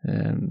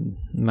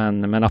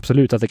 men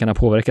absolut att det kan ha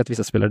påverkat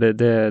vissa spelare,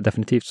 det är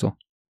definitivt så.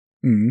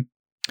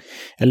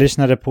 Jag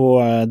lyssnade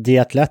på The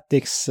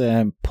Athletics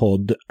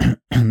podd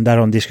där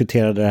de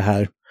diskuterade det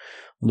här,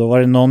 och då var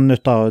det någon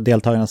av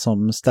deltagarna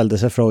som ställde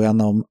sig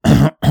frågan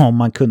om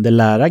man kunde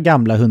lära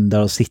gamla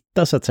hundar att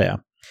sitta, så att säga.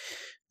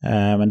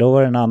 Men då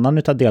var det en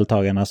annan av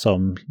deltagarna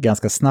som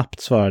ganska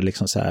snabbt svarade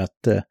liksom så här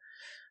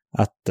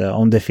att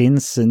om det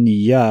finns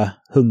nya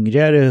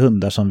hungrigare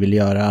hundar som vill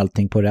göra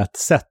allting på rätt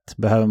sätt,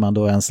 behöver man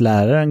då ens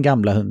lära den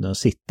gamla hunden att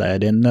sitta? Är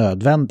det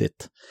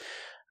nödvändigt?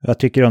 Jag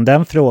tycker om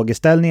den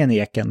frågeställningen,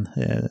 Eken,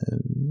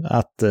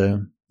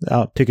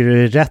 tycker du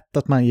det är rätt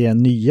att man ger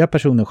nya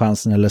personer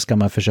chansen, eller ska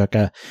man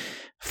försöka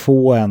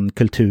få en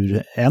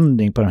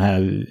kulturändring på den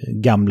här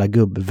gamla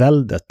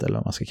gubbväldet, eller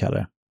vad man ska kalla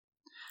det?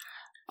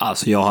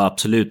 Alltså jag har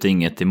absolut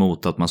inget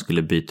emot att man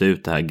skulle byta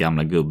ut det här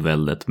gamla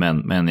gubbväldet,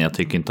 men jag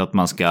tycker inte att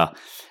man ska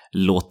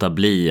låta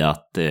bli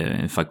att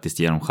faktiskt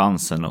ge dem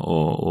chansen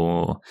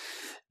och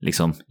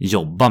liksom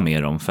jobba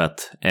med dem, för att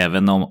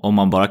även om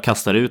man bara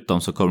kastar ut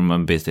dem så kommer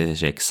man bete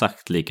sig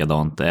exakt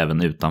likadant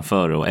även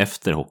utanför och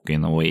efter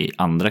hockeyn och i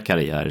andra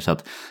karriärer. Så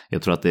att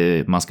jag tror att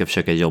man ska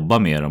försöka jobba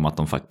med dem, att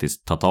de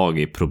faktiskt tar tag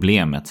i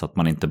problemet, så att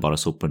man inte bara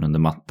sopar den under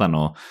mattan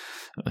och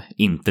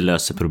inte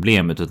löser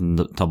problemet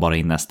utan tar bara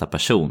in nästa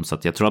person. Så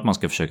att jag tror att man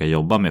ska försöka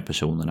jobba med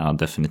personerna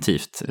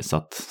definitivt, så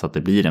att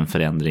det blir en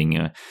förändring.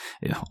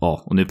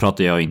 Ja, och nu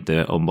pratar jag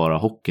inte om bara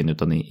hockeyn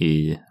utan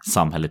i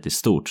samhället i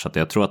stort, så att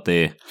jag tror att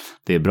det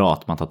är bra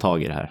att man tar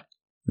tag i det här.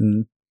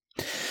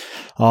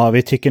 Ja,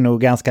 vi tycker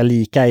nog ganska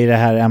lika i det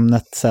här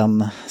ämnet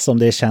som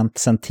det är känt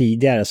sen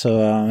tidigare. Så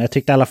jag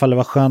tyckte i alla fall det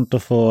var skönt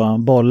att få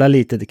bolla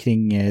lite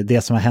kring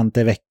det som har hänt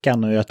i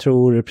veckan. Och jag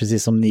tror,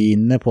 precis som ni är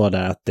inne på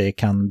där, att det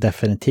kan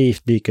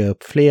definitivt dyka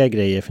upp fler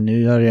grejer. För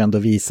nu har det ju ändå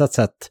visat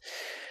sig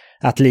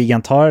att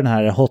ligan tar den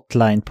här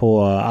hotline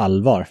på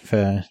allvar.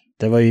 För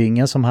det var ju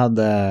ingen som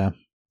hade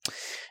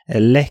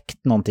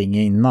läckt någonting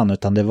innan,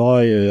 utan det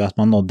var ju att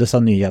man nåddes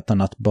av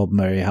nyheten att Bob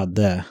Murray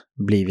hade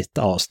blivit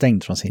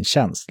avstängd från sin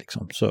tjänst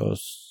liksom.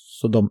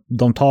 Så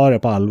de tar det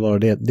på allvar, och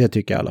det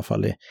tycker jag i alla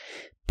fall är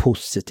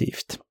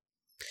positivt.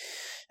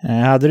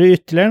 Hade du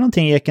ytterligare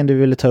någonting, Eken, du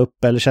ville ta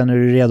upp, eller känner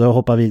du redo att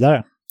hoppa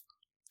vidare?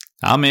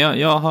 Ja, men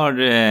jag har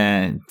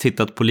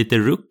tittat på lite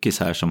rookies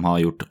här som har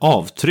gjort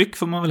avtryck,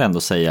 får man väl ändå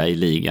säga, i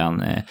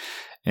ligan.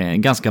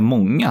 ganska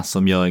många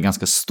som gör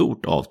ganska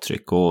stort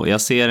avtryck. Och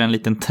jag ser en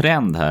liten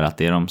trend här att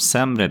det är de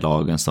sämre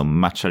lagen som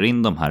matchar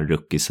in de här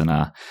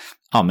rookiesarna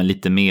men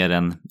lite mer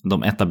än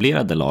de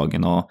etablerade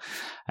lagen. Och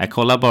jag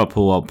kollar bara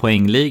på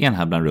poängligan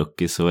här bland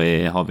rookies, så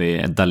har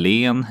vi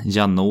Dahlén,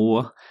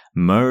 Janot,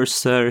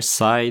 Mercer,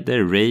 Seider,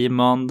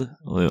 Raymond,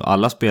 och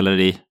alla spelar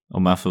i,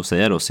 om man får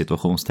säga då,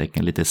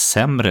 situationstecken, lite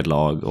sämre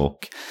lag. Och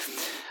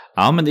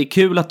men det är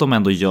kul att de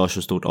ändå gör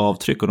så stort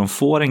avtryck och de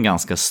får en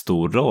ganska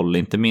stor roll,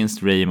 inte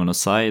minst Raymond och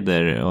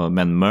Seider,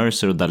 men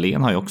Mercer och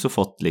Dahlén har ju också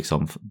fått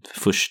liksom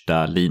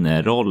första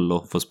linjeroll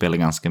och får spela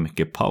ganska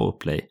mycket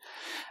powerplay.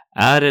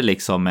 Är det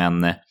liksom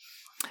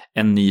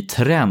en ny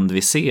trend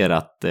vi ser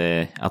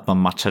att man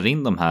matchar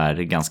in de här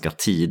ganska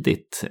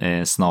tidigt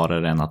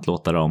snarare än att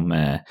låta dem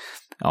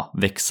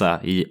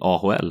växa i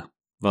AHL?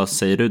 Vad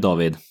säger du,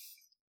 David?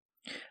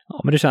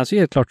 Ja, men det känns ju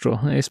helt klart så.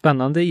 Det är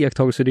spännande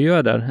iakttagelser du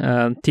gör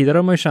där. Tidigare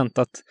har man ju känt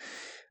att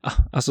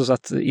så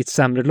att i ett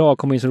sämre lag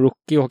kommer in som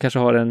rookie och kanske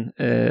har en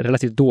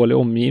relativt dålig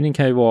omgivning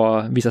kan ju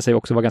visa sig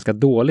också vara ganska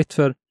dåligt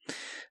för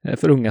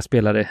unga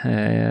spelare.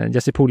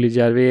 Jesse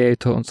Puljujärvi är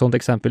ett sådant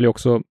exempel, är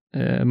också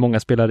många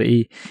spelare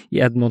i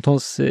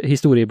Edmontons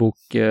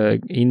historiebok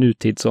i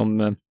nutid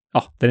som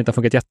det inte har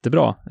funkat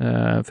jättebra,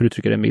 för att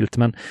uttrycka det milt.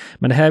 Men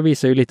det här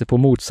visar ju lite på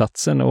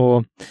motsatsen,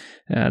 och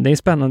det är en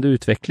spännande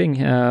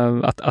utveckling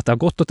att det har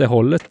gått åt det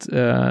hållet,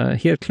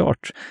 helt klart.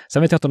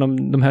 Sen vet jag inte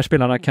om de här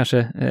spelarna kanske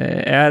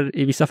är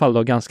i vissa fall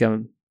då ganska,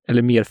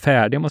 eller mer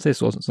färdiga om man säger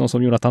så. Sån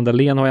som Jonathan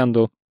Dahlén har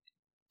ändå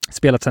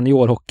spelat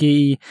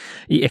seniorhockey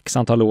i x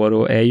antal år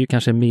och är ju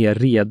kanske mer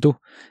redo.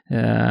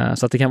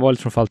 Så att det kan vara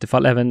lite från fall till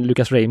fall. Även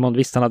Lucas Raymond,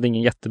 visst, han hade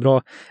ingen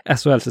jättebra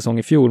SHL-säsong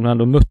i fjol, men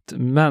ändå mött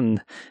män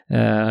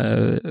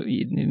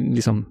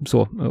liksom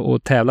så,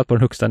 och tävlat på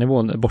den högsta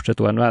nivån, bortsett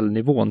då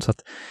NHL-nivån. Så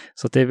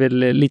att det är väl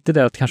lite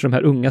där att kanske de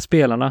här unga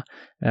spelarna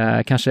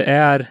kanske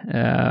är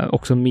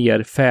också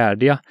mer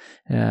färdiga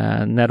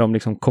när de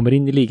liksom kommer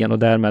in i ligan och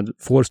därmed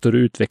får större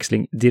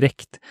utväxling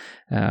direkt.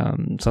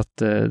 Så att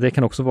det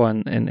kan också vara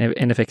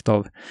en effekt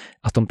av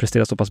att de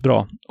presterar så pass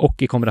bra,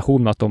 och i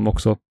kombination med att de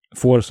också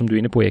får, som du är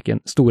inne på, Eken,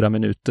 stora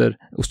minuter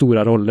och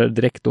stora roller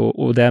direkt,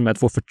 och därmed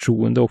får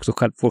förtroende och också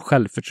får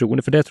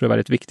självförtroende, för det tror jag är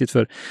väldigt viktigt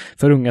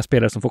för unga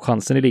spelare som får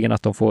chansen i ligan,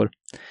 att de får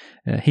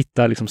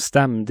hitta liksom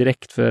stäm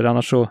direkt, för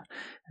annars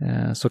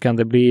så kan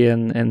det bli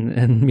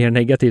en mer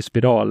negativ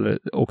spiral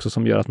också,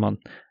 som gör att man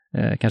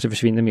kanske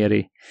försvinner mer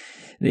i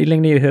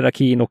längre ner i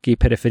hierarkin och i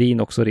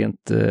periferin också,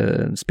 rent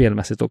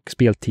spelmässigt och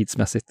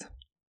speltidsmässigt.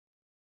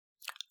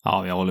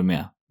 Ja, jag håller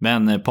med.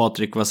 Men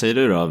Patrik, vad säger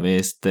du då?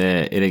 Visst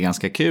är det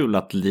ganska kul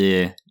att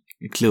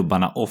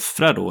klubbarna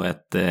offrar då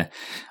ett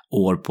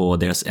år på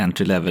deras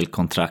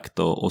entry-level-kontrakt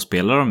och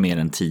spelar de mer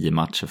än 10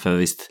 matcher? För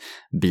visst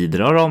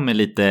bidrar de med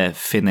lite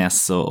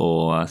finess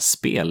och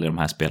spel i de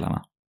här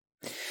spelarna?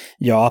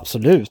 Ja,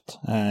 absolut.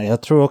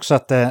 Jag tror också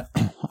att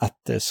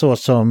så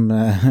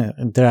som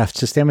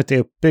draftsystemet är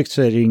uppbyggt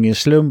så är det ingen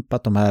slump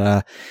att de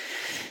här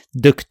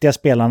duktiga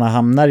spelarna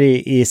hamnar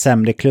i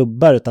sämre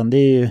klubbar, utan det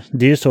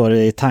är ju så det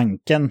är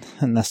tanken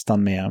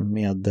nästan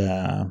med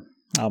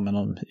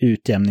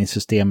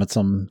utjämningssystemet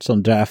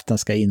som draften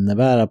ska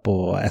innebära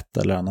på ett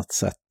eller annat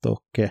sätt.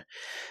 Och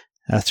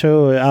jag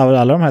tror av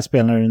alla de här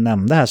spelarna du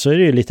nämnde här så är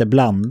det ju lite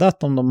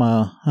blandat om de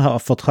har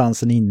fått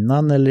chansen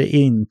innan eller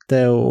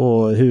inte,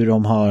 och hur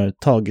de har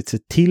tagit sig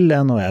till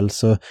NHL.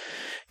 Så jag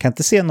kan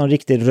inte se någon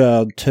riktigt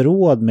röd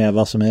tråd med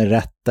vad som är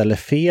rätt eller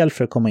fel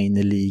för att komma in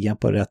i ligan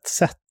på rätt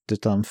sätt.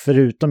 Utan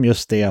förutom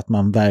just det att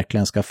man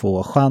verkligen ska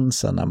få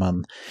chansen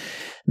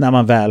när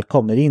man väl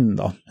kommer in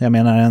då. Jag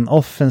menar, en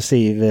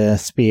offensiv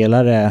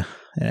spelare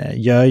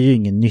gör ju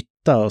ingen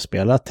nytta att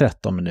spela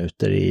 13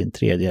 minuter i en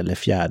tredje eller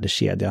fjärde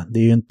kedja. Det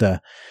är ju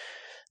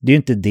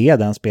inte det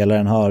den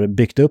spelaren har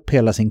byggt upp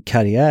hela sin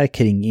karriär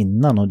kring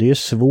innan, och det är ju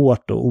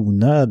svårt och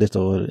onödigt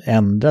att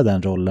ändra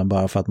den rollen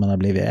bara för att man har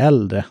blivit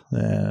äldre,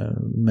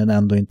 men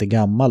ändå inte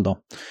gammal då.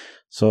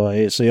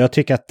 Så jag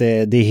tycker att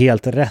det är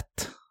helt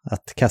rätt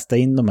att kasta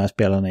in de här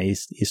spelarna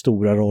i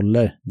stora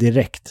roller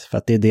direkt, för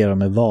att det är det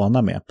de är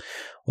vana med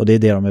och det är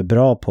det de är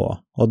bra på.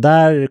 Och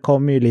där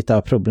kommer ju lite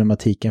av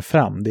problematiken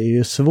fram. Det är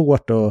ju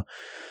svårt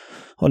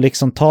att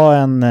liksom ta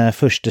en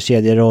första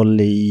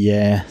kedjeroll i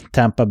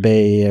Tampa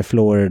Bay,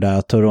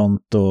 Florida,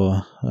 Toronto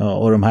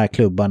och de här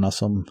klubbarna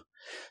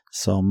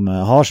som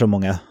har så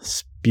många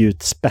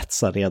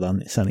spjutspetsar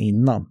redan sedan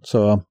innan.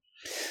 Så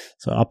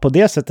ja, på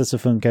det sättet så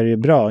funkar det ju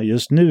bra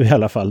just nu i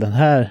alla fall, den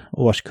här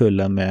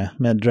årskullen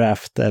med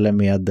draft eller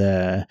med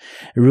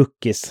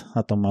rookies,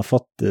 att de har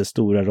fått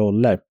stora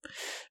roller.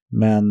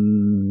 Men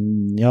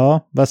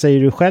ja, vad säger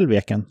du själv,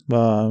 Eken?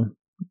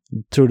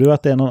 Tror du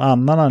att det är någon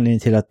annan anledning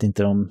till att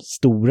inte de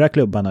stora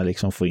klubbarna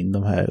liksom får in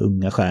de här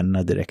unga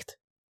stjärnorna direkt?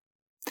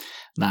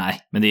 Nej,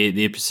 men det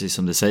är precis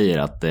som du säger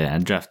att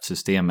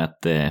draftsystemet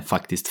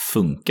faktiskt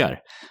funkar.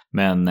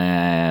 Men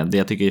det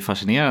jag tycker är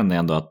fascinerande är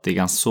ändå att det är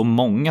ganska så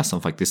många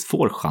som faktiskt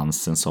får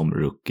chansen som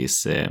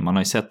rookies. Man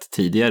har ju sett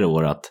tidigare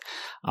år att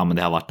men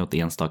det har varit något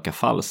enstaka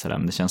fall sådär,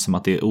 men det känns som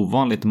att det är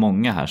ovanligt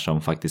många här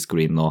som faktiskt går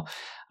in och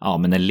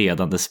men är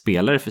ledande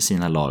spelare för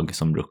sina lag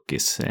som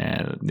rookies.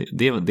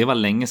 Det var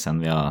länge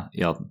sedan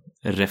jag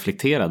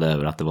reflekterade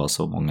över att det var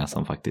så många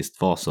som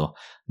faktiskt var så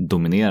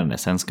dominerande.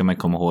 Sen ska man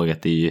komma ihåg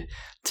att det är ju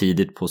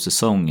tidigt på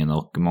säsongen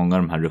och många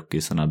av de här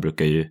rookiesarna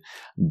brukar ju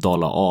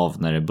dala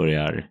av när det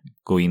börjar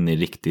gå in i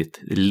riktigt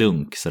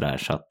lunk sådär.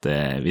 Så att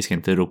vi ska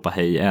inte ropa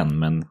hej än,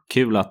 men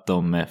kul att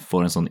de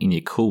får en sån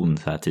injektion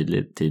så här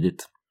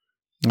tidigt.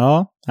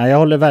 Ja, jag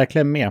håller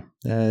verkligen med.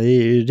 Det är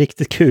ju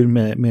riktigt kul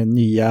med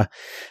nya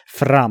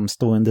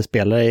framstående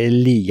spelare i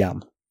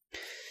ligan.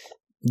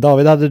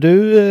 David, hade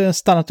du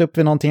stannat upp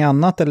vid någonting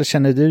annat eller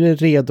känner du dig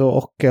redo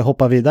att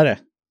hoppa vidare?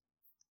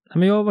 Ja,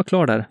 men jag var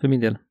klar där för min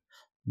del.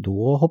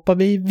 Då hoppar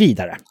vi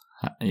vidare.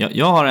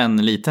 Jag har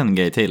en liten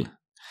grej till.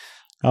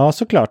 Ja,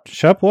 såklart.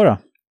 Kör på då.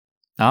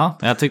 Ja,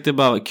 jag tyckte det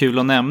bara var kul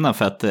att nämna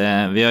för att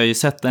vi har ju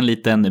sett en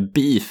liten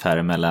beef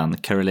här mellan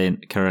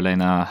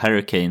Carolina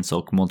Hurricanes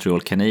och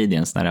Montreal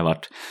Canadiens när det har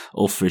varit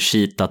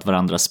offersheetat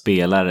varandras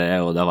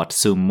spelare och det har varit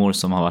summor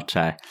som har varit så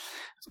här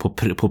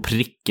på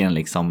pricken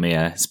liksom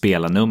med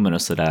spelarnummer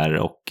och sådär.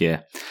 Och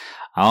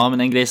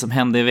men en grej som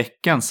hände i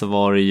veckan så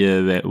var det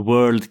ju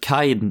World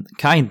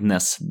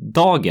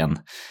Kindness-dagen.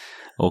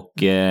 Och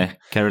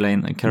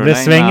Carolina... Det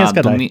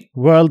svengelska där.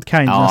 World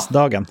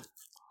Kindness-dagen.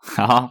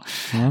 Ja,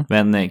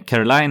 men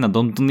Carolina,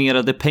 de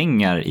donerade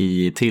pengar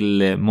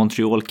till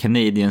Montreal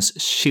Canadiens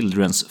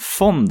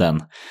Children's-fonden.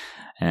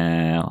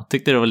 Jag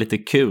tyckte det var lite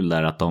kul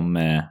där att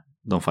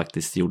de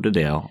faktiskt gjorde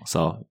det och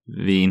sa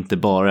vi är inte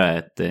bara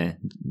ett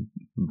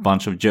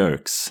bunch of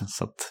jerks.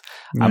 Så att,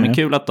 men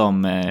kul att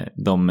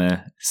de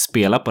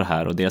spelar på det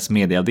här och deras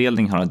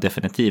medieavdelning har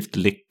definitivt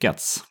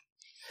lyckats.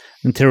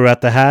 Men tror du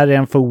att det här är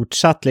en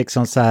fortsatt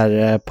liksom så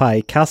här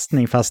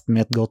pajkastning fast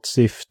med ett gott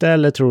syfte,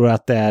 eller tror du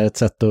att det är ett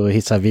sätt att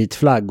hissa vit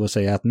flagg och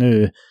säga att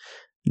nu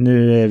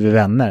är vi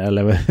vänner,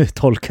 eller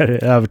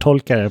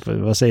övertolkar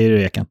det? Vad säger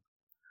du, Eken?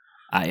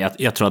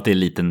 Jag tror att det är en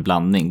liten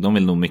blandning. De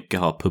vill nog mycket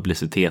ha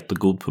publicitet och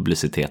god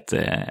publicitet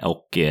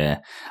och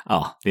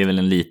det är väl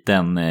en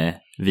liten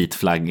vit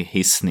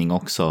flagghissning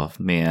också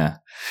med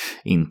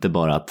inte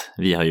bara att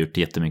vi har gjort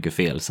jättemycket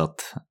fel. Så att,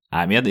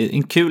 men det är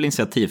en kul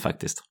initiativ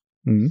faktiskt.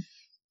 Mm.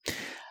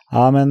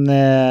 Ja, men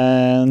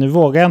nu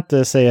vågar jag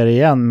inte säga det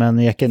igen, men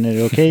Eken, är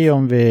det okej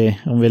om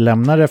vi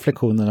lämnar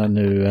reflektionerna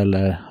nu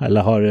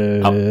eller har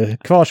du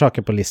kvar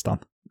saker på listan?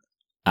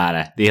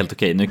 Nej, det är helt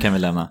okej. Nu kan vi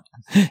lämna.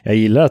 Jag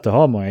gillar att du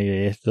har många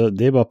grejer.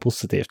 Det är bara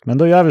positivt. Men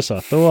då gör vi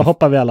så. Då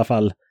hoppar vi i alla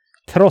fall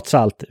trots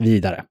allt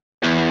vidare.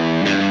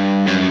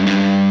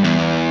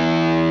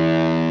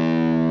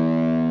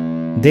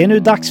 Det är nu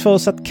dags för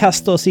oss att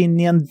kasta oss in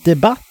i en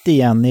debatt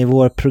igen i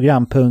vår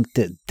programpunkt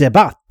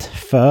Debatt.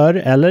 För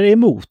eller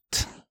emot.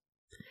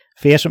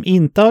 För er som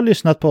inte har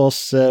lyssnat på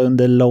oss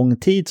under lång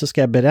tid så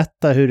ska jag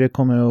berätta hur det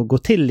kommer att gå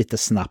till lite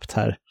snabbt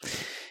här.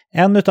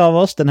 En utav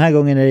oss, den här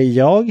gången är det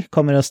jag,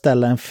 kommer att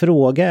ställa en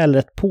fråga eller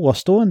ett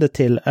påstående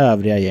till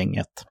övriga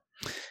gänget.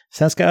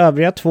 Sen ska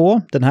övriga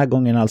två, den här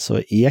gången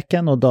alltså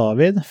Eken och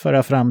David,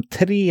 föra fram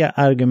 3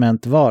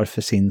 argument var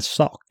för sin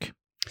sak.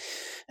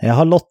 Jag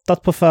har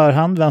lottat på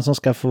förhand vem som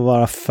ska få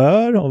vara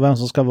för och vem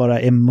som ska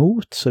vara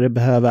emot, så det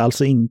behöver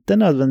alltså inte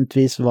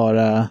nödvändigtvis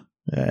vara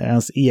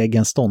ens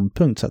egen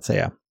ståndpunkt så att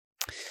säga.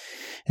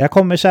 Jag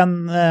kommer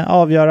sedan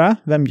avgöra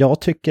vem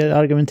jag tycker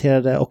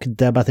argumenterade och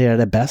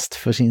debatterade bäst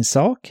för sin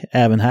sak.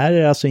 Även här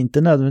är det alltså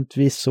inte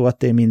nödvändigtvis så att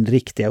det är min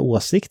riktiga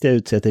åsikt jag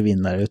utser till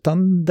vinnare,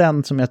 utan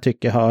den som jag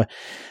tycker har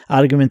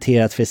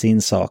argumenterat för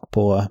sin sak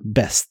på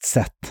bäst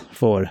sätt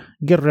får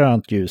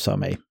grönt ljus av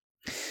mig.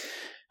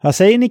 Vad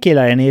säger ni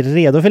killar? Är ni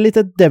redo för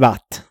lite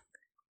debatt?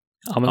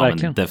 Ja, men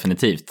verkligen. Men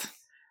definitivt.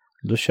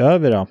 Då kör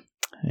vi då.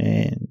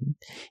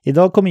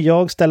 Idag kommer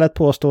jag ställa ett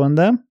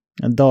påstående.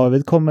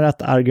 David kommer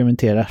att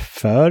argumentera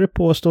för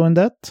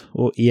påståendet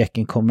och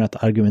Eken kommer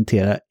att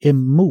argumentera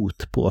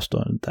emot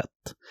påståendet.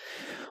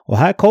 Och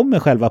här kommer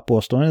själva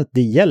påståendet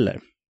det gäller.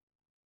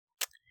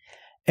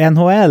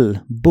 NHL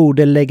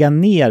borde lägga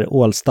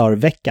ner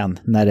All-Star-veckan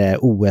när det är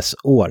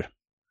OS-år.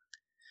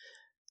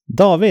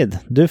 David,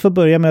 du får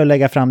börja med att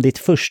lägga fram ditt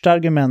första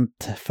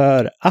argument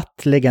för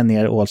att lägga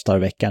ner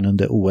All-Star-veckan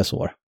under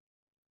OS-år.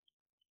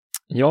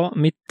 Ja,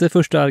 mitt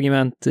första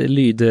argument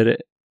lyder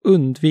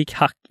undvik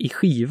hack i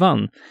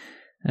skivan.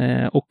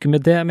 Och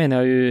med det menar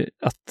jag ju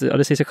att,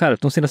 det säger sig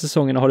självt, de senaste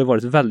säsongerna har det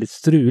varit väldigt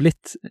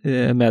struligt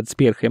med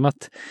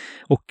spelschemat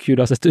och hur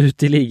det har sett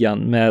ut i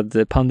ligan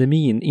med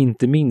pandemin,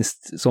 inte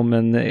minst som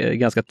en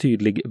ganska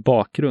tydlig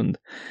bakgrund.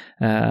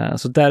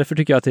 Så därför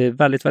tycker jag att det är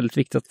väldigt, väldigt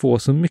viktigt att få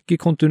så mycket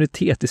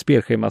kontinuitet i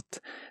spelschemat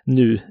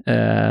nu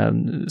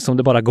som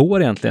det bara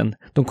går egentligen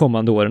de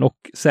kommande åren, och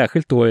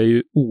särskilt då är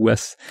ju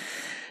OS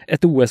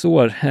ett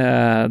OS-år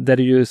där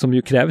det ju, som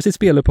ju kräver sitt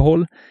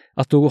speluppehåll,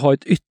 att då ha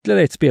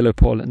ytterligare ett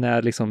speluppehåll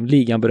när liksom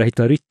ligan börjar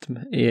hitta rytm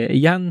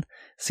igen,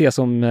 ses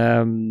som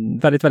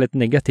väldigt, väldigt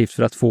negativt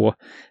för att få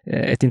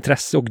ett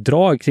intresse och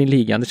drag kring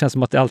ligan. Det känns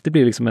som att det alltid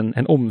blir liksom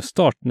en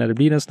omstart när det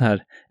blir ett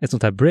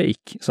sånt här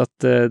break. Så att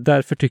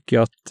därför tycker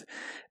jag att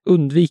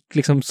undvik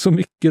liksom så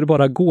mycket det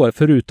bara går,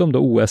 förutom då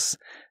OS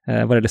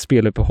vad det gäller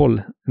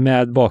speluppehåll,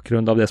 med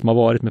bakgrund av det som har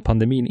varit med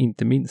pandemin,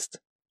 inte minst.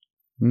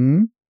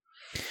 Mm.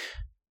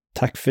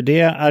 Tack för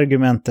det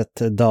argumentet,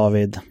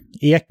 David.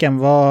 Eken,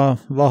 vad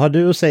har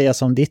du att säga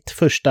som ditt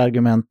första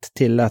argument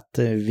till att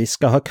vi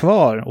ska ha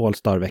kvar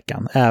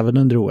All-Star-veckan, även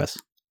under OS?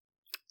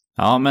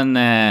 Ja, men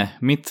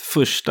mitt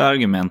första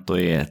argument då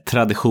är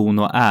tradition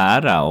och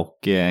ära,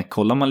 och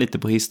kollar man lite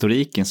på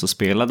historiken så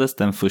spelades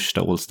den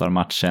första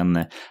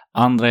All-Star-matchen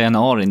 2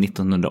 januari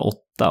 1908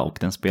 och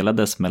den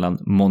spelades mellan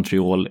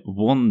Montreal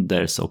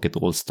Wonders och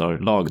ett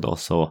All-Star-lag då,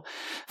 så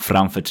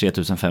framför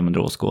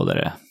 3500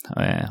 åskådare.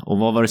 Och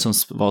vad var det som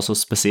var så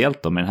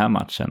speciellt då med den här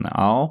matchen?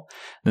 Ja,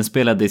 den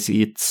spelades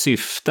i ett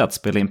syfte att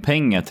spela in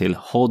pengar till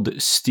Hod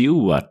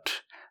Stewart.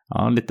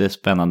 Ja, lite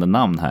spännande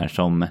namn här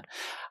som...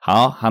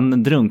 Ja,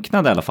 han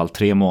drunknade i alla fall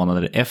 3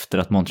 månader efter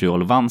att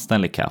Montreal vann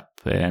Stanley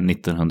Cup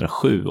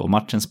 1907 och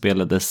matchen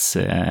spelades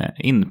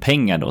in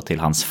pengar då till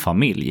hans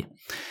familj.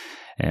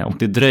 Och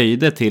det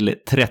dröjde till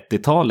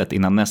 30-talet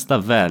innan nästa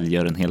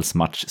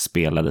välgörenhetsmatch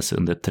spelades.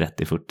 Under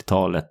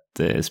 30-40-talet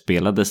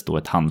spelades då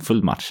ett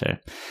handfull matcher.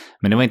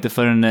 Men det var inte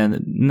förrän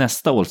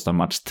nästa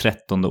All-Star-match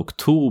 13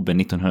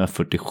 oktober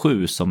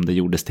 1947 som det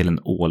gjordes till en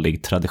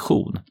årlig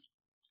tradition.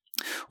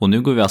 Och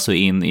nu går vi alltså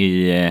in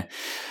i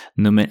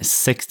nummer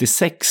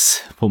 66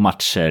 på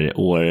matcher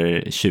år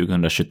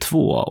 2022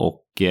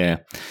 och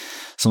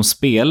som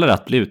spelare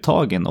att bli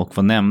uttagen och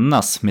få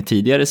nämnas med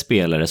tidigare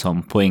spelare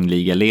som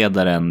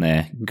poängligaledaren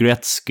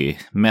Gretzky,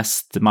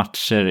 mest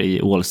matcher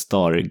i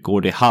All-Star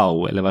Gordie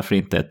Howe eller varför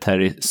inte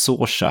Terry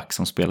Sorsak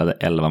som spelade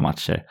 11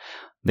 matcher.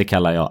 Det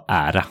kallar jag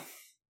ära.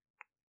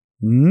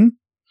 Mm.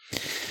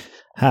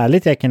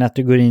 Härligt, Eken, att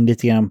du går in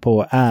lite grann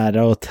på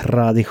ära och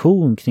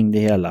tradition kring det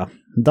hela.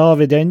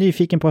 David, jag är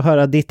nyfiken på att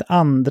höra ditt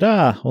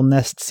andra och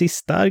näst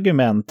sista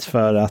argument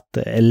för att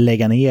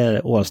lägga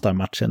ner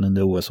All-Star-matchen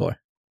under OS-år.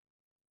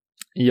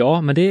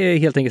 Ja, men det är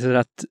helt enkelt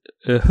att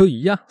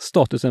höja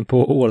statusen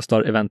på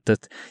All-Star-eventet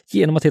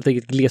genom att helt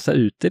enkelt glesa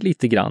ut det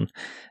lite grann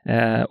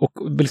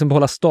och liksom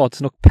behålla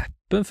statusen och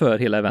peppen för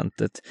hela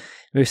eventet.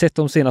 Vi har ju sett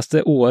de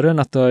senaste åren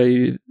att det är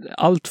ju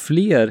allt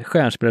fler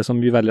stjärnspelare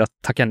som ju väljer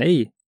att tacka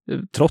nej,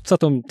 trots att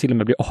de till och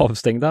med blir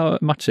avstängda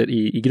matcher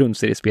i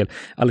grundseriespel.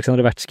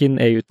 Alexander Ovechkin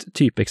är ju ett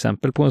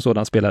typexempel på en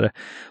sådan spelare.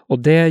 Och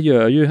det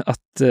gör ju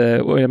att,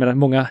 och jag menar,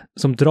 många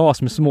som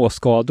dras med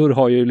småskador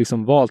har ju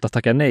liksom valt att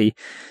tacka nej.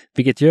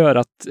 Vilket gör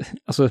att,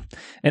 alltså,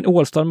 en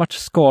All-Star-match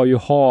ska ju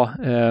ha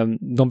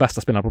de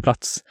bästa spelarna på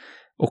plats.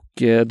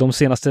 Och de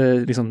senaste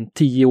liksom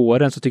 10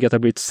 åren så tycker jag att det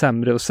har blivit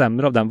sämre och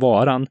sämre av den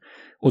varan.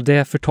 Och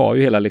det förtar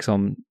ju hela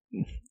liksom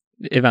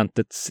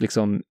eventets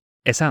liksom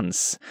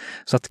essens.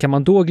 Så att kan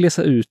man då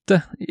glesa ut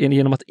det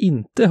genom att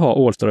inte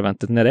ha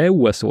All-Star-eventet när det är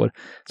OS-år,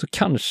 så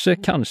kanske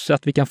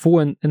att vi kan få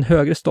en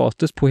högre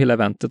status på hela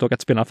eventet och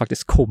att spelarna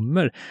faktiskt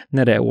kommer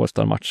när det är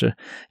All-Star-matcher.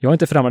 Jag är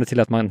inte främmande till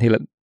att man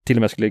till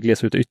och med skulle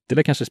glesa ut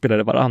ytterligare, kanske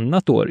spelare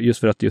varannat år, just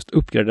för att just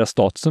uppgradera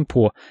statusen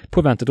på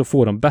eventet och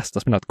få de bästa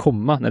spelarna att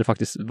komma när det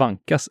faktiskt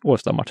vankas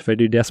All-Star-matcher. För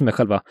det är det som är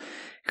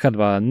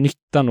själva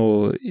nyttan,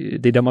 och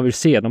det är det man vill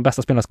se. De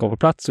bästa spelarna ska på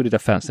plats och det är det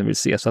fansen vill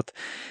se. Så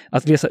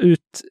att glesa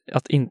ut,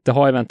 att inte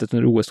ha eventet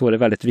under OS-år är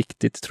väldigt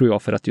viktigt, tror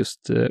jag, för att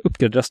just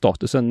uppgradera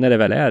statusen när det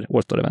väl är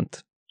All-Star-event.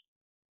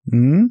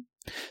 Mm.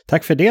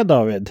 Tack för det,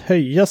 David.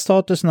 Höja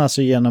statusen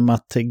alltså genom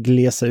att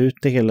glesa ut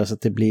det hela så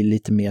att det blir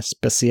lite mer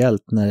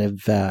speciellt när det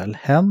väl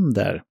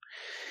händer.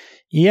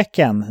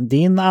 Eken,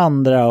 din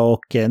andra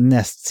och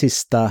näst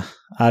sista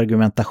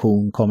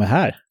argumentation kommer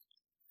här.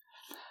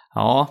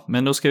 Ja,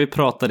 men då ska vi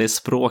prata det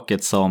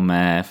språket som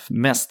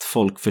mest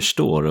folk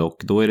förstår, och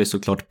då är det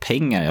såklart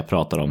pengar jag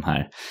pratar om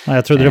här. Ja,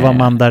 jag trodde det var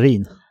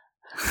mandarin.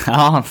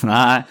 Ja,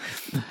 nej.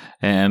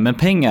 Men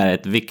pengar är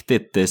ett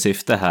viktigt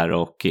syfte här,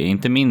 och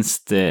inte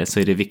minst så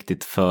är det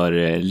viktigt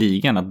för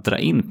ligan att dra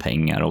in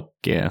pengar,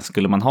 och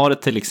skulle man ha det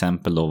till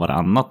exempel då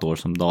varannat år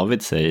som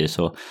David säger,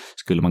 så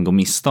skulle man gå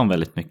miste om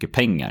väldigt mycket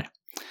pengar.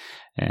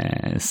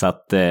 Så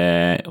att,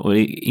 och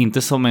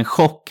inte som en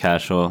chock här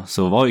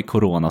så var ju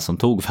corona som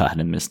tog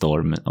världen med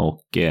storm,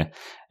 och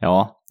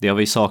ja, det har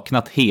vi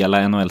saknat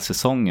hela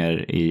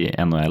NHL-säsonger i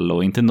NHL,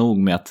 och inte nog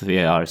med att vi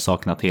har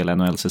saknat hela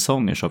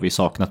NHL-säsonger så har vi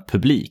saknat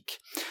publik.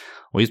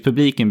 Och just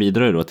publiken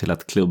bidrar ju då till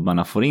att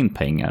klubbarna får in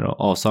pengar,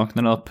 och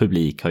avsaknaden av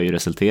publik har ju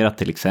resulterat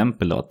till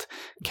exempel då att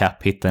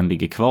cap-hitten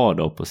ligger kvar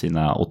då på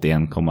sina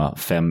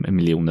 81,5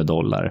 miljoner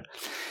dollar.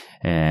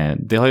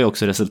 Det har ju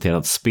också resulterat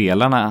att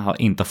spelarna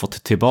har inte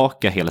fått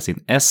tillbaka hela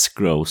sin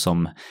escrow,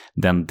 som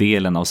den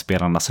delen av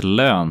spelarnas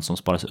lön som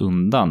sparas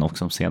undan och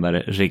som senare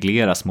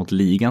regleras mot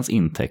ligans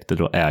intäkter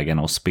då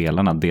ägarna och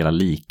spelarna delar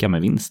lika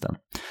med vinsten.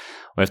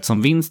 Och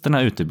eftersom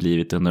vinsterna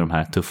uteblivit under de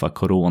här tuffa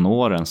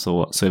coronaåren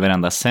så är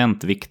varenda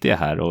cent viktiga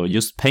här, och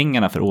just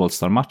pengarna för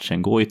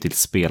All-Star-matchen går ju till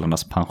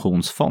spelarnas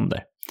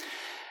pensionsfonder.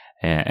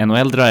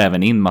 NHL drar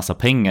även in massa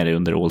pengar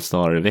under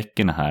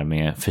All-Star-veckorna här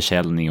med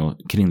försäljning och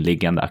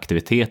kringliggande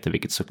aktiviteter,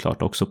 vilket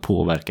såklart också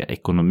påverkar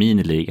ekonomin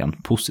i ligan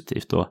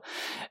positivt. Och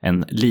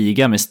en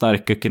liga med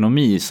stark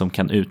ekonomi som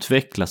kan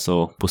utvecklas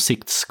och på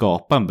sikt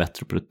skapa en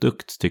bättre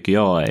produkt tycker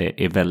jag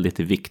är väldigt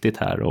viktigt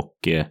här. Och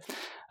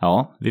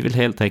ja, vi vill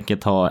helt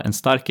enkelt ha en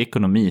stark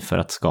ekonomi för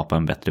att skapa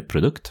en bättre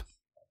produkt.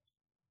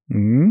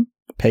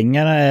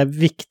 Pengarna är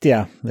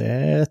viktiga. Det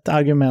är ett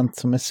argument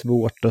som är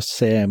svårt att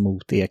säga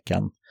emot,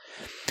 Ekan.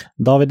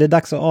 David, det är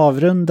dags att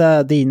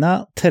avrunda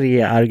dina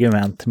 3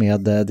 argument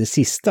med det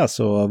sista,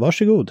 så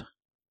varsågod.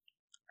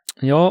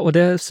 Ja, och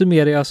det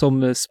summerar jag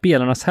som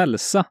spelarnas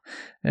hälsa.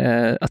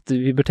 Att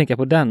vi bör tänka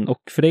på den.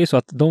 Och för det är ju så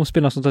att de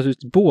spelarna som tas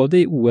ut både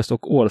i OS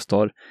och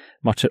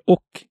All-Star-matcher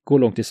och går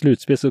långt i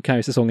slutspel, så kan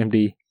ju säsongen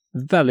bli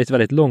väldigt,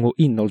 väldigt lång och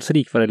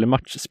innehållsrik vad det gäller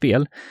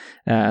matchspel.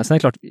 Sen är det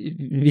klart,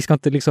 vi ska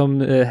inte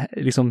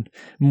liksom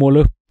måla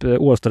upp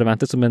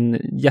All-Star-eventet som en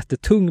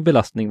jättetung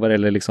belastning vad det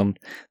gäller liksom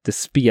det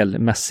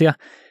spelmässiga.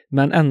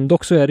 Men ändå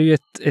så är det ju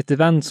ett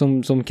event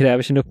som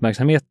kräver sin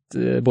uppmärksamhet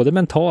både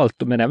mentalt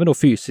men även då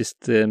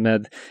fysiskt,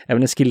 med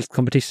även en skill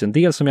competition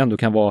del som ändå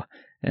kan vara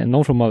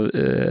någon form av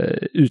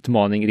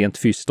utmaning rent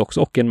fysiskt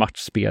också, och en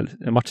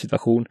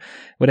matchsituation,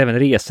 och även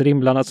resor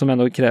inblandat som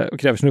ändå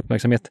kräver sin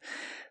uppmärksamhet.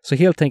 Så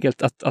helt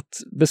enkelt att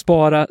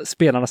bespara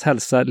spelarnas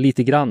hälsa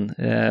lite grann,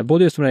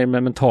 både just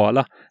med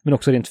mentala men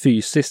också rent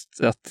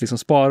fysiskt, att liksom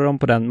spara dem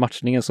på den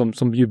matchningen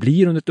som ju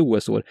blir under ett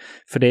OS-år.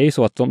 För det är ju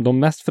så att de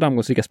mest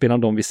framgångsrika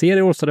spelarna, de vi ser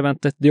i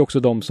All-Star-eventet, det är också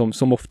de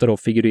som ofta då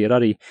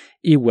figurerar i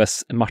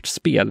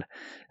OS-matchspel.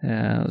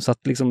 Så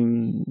att liksom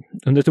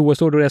under ett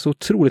OS-år då det är så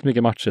otroligt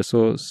mycket matcher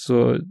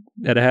så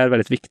är det här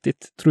väldigt viktigt,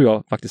 tror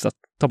jag faktiskt, att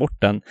ta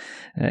bort den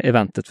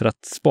eventet för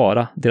att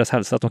spara deras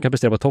hälsa, att de kan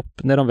prestera på topp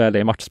när de väl är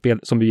i matchspel,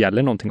 som ju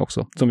gäller någonting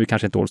också, som ju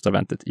kanske inte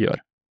All-Star-eventet gör.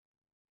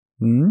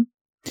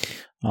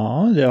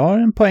 Ja, jag har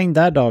en poäng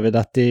där, David,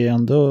 att det är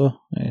ändå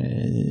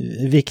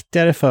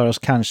viktigare för oss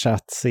kanske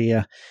att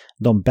se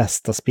de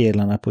bästa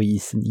spelarna på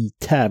isen i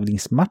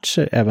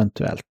tävlingsmatcher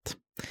eventuellt.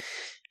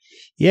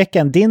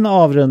 Ekan, din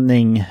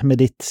avrundning med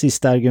ditt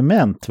sista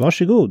argument,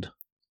 varsågod.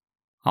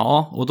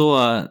 Ja, och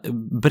då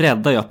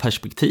breddar jag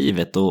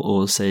perspektivet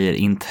och säger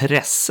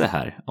intresse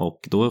här, och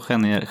då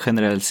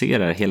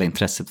generaliserar hela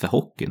intresset för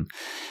hockeyn.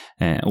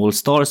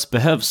 All-Stars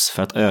behövs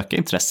för att öka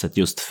intresset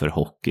just för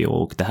hockey,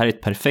 och det här är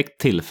ett perfekt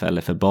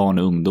tillfälle för barn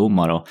och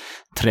ungdomar att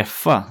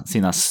träffa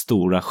sina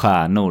stora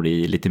stjärnor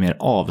i lite mer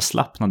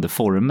avslappnade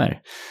former.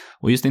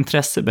 Och just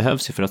intresse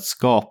behövs ju för att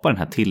skapa den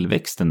här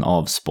tillväxten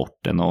av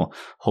sporten, och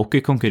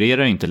hockey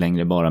konkurrerar ju inte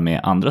längre bara med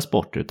andra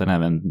sporter utan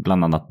även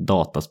bland annat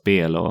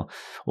dataspel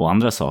och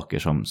andra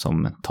saker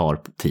som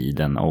tar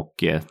tiden. Och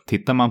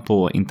tittar man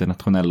på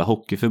Internationella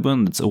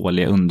Hockeyförbundets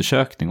årliga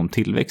undersökning om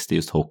tillväxt i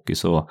just hockey,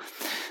 så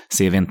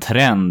ser vi en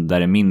trend där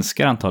det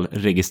minskar antal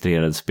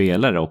registrerade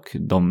spelare, och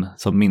de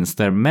som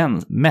minskar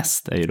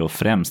mest är ju då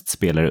främst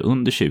spelare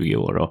under 20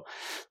 år. Och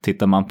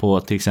tittar man på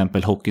till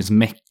exempel hockeyns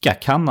Mecka,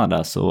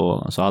 Kanada,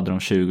 så hade de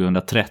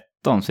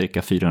 2013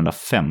 cirka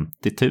 450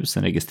 000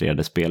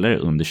 registrerade spelare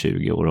under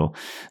 20 år, och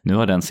nu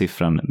har den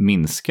siffran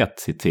minskat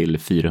till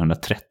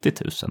 430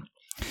 000.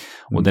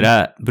 Och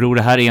beror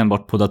det här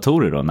enbart på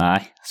datorer då?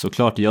 Nej,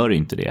 såklart gör det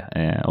inte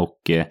det.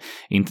 Och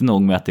inte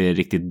nog med att det är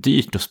riktigt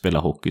dyrt att spela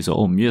hockey, så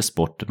omger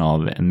sporten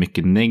av en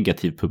mycket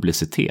negativ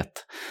publicitet.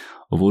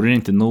 Och vore det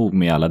inte nog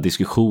med alla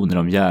diskussioner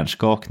om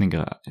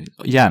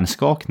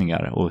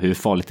hjärnskakningar och hur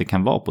farligt det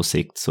kan vara på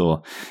sikt,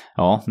 så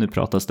ja, nu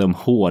pratas det om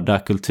hårda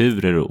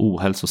kulturer och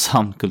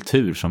ohälsosam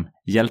kultur som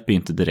hjälper ju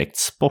inte direkt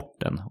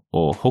sporten.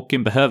 Och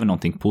hockeyn behöver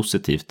någonting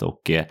positivt,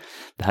 och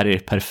det här är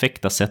det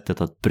perfekta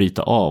sättet att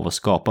bryta av och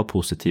skapa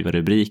positiva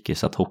rubriker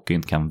så att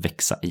hockeyn kan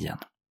växa igen.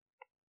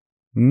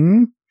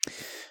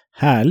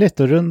 Härligt,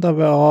 då rundar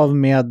vi av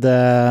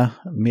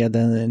med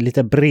en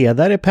lite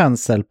bredare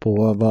pensel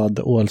på vad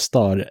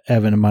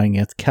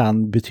All-Star-evenemanget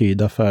kan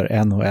betyda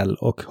för NHL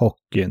och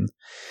hockeyn.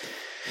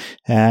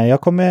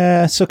 Jag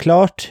kommer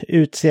såklart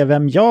utse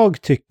vem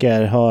jag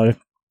tycker har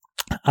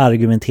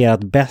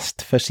argumenterat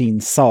bäst för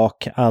sin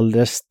sak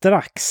alldeles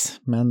strax.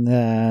 Men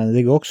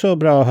det går också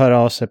bra att höra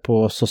av sig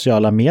på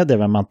sociala medier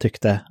vem man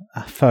tyckte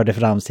förde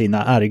fram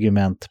sina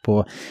argument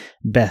på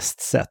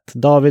bäst sätt.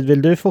 David,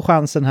 vill du få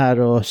chansen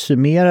här att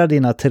summera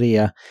dina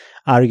 3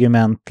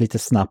 argument lite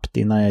snabbt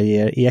innan jag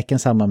ger Eken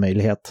samma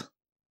möjlighet?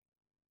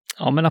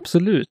 Ja, men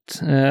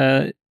absolut.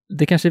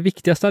 Det kanske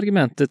viktigaste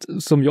argumentet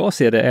som jag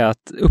ser det är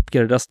att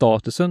uppgradera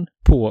statusen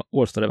på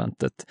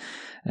All-Star-eventet.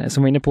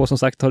 Som jag var inne på, som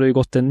sagt, har det ju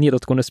gått en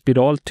nedåtgående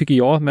spiral, tycker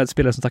jag, med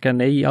spelare som tackar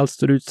nej i allt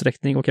större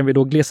utsträckning, och kan vi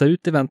då glesa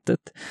ut eventet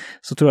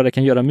så tror jag det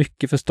kan göra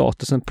mycket för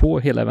statusen på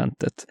hela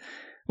eventet.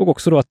 Och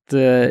också då att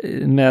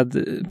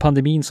med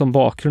pandemin som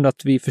bakgrund,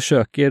 att vi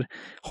försöker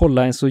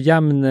hålla en så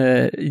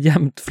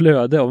jämnt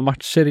flöde av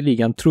matcher i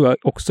ligan, tror jag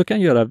också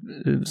kan göra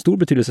stor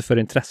betydelse för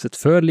intresset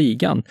för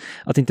ligan.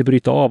 Att inte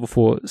bryta av och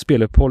få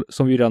speluppehåll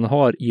som vi redan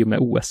har i och med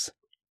OS.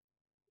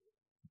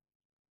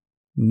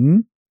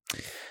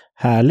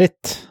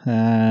 Härligt.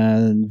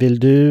 Vill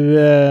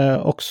du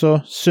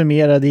också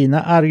summera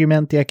dina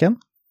argument, Eken?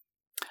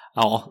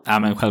 Ja,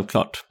 men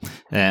självklart.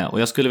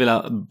 Och jag skulle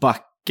vilja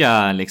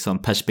backa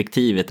liksom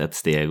perspektivet ett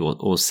steg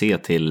och se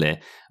till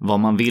vad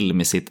man vill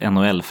med sitt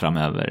NHL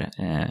framöver.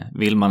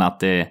 Vill man att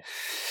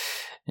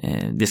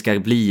det ska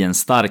bli en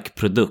stark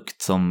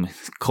produkt som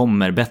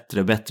kommer bättre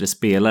och bättre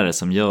spelare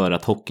som gör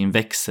att hockeyn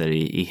växer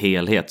i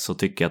helhet, så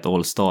tycker jag att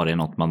All-Star är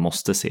något man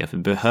måste se. För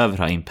vi behöver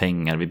ha in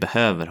pengar, vi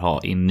behöver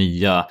ha in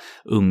nya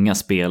unga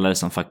spelare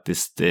som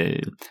faktiskt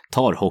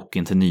tar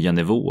hockeyn till nya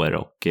nivåer,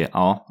 och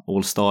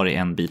All-Star är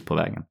en bit på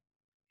vägen.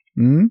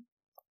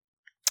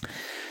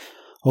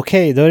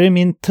 Okej, då är det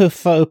min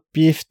tuffa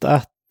uppgift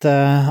att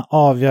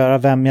avgöra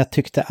vem jag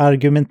tyckte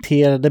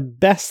argumenterade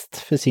bäst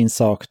för sin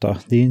sak då.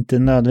 Det är ju inte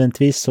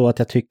nödvändigtvis så att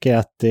jag tycker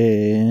att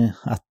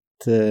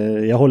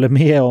jag håller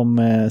med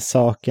om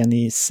saken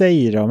i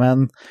sig då,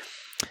 men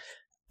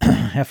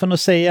jag får nog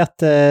säga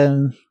att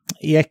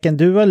Eken,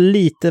 du var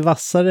lite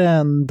vassare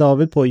än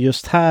David på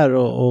just här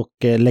och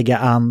lägga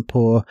an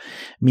på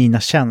mina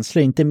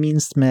känslor, inte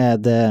minst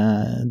med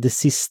det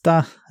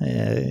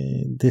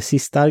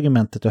sista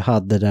argumentet du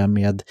hade där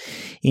med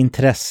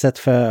intresset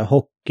för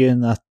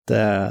hockeyn, att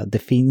det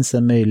finns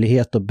en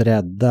möjlighet att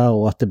bredda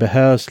och att det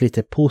behövs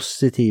lite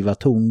positiva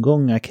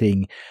tongångar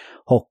kring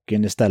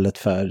hockeyn istället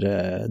för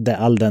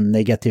all den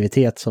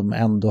negativitet som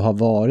ändå har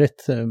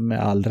varit med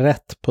all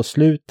rätt på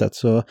slutet.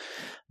 Så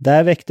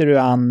där väckte du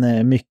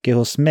an mycket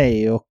hos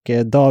mig, och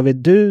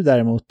David, du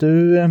däremot,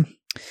 du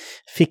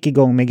fick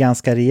igång mig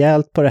ganska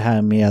rejält på det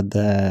här med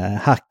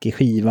hack i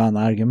skivan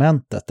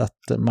argumentet,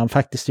 att man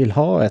faktiskt vill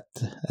ha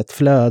ett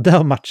flöde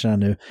av matcherna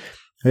nu.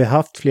 Vi har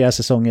haft flera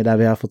säsonger där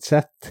vi har fått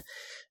sett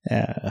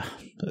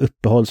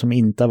uppehåll som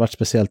inte har varit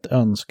speciellt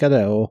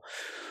önskade, och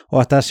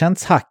att det har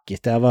känts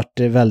hackigt. Det har varit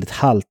väldigt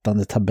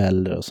haltande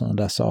tabeller och sådana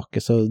där saker.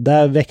 Så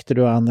där väckte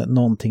du an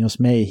någonting hos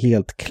mig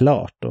helt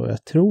klart. Och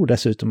jag tror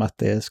dessutom att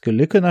det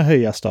skulle kunna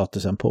höja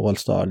statusen på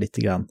All-Star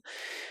lite grann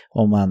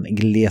om man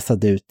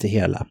glesade ut det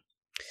hela.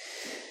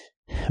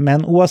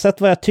 Men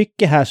oavsett vad jag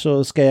tycker här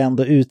så ska jag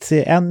ändå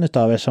utse en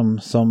av er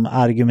som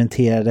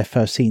argumenterade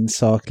för sin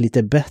sak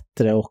lite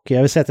bättre. Och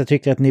jag vill säga att jag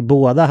tycker att ni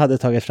båda hade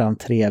tagit fram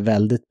 3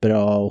 väldigt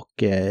bra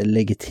och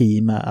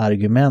legitima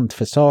argument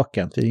för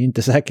saken. För det är ju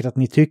inte säkert att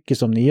ni tycker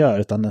som ni gör,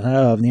 utan den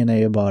här övningen är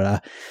ju bara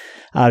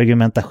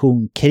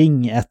argumentation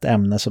kring ett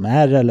ämne som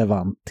är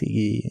relevant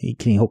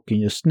kring hockeyn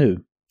just nu.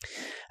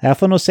 Jag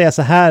får nog säga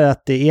så här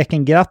att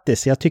Eken,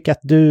 grattis. Jag tycker att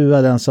du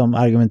var den som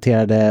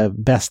argumenterade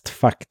bäst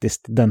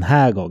faktiskt den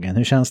här gången.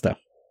 Hur känns det?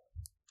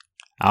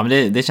 Ja,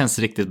 men det känns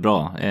riktigt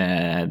bra. Det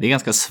är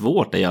ganska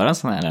svårt att göra en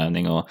sån här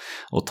övning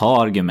och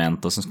ta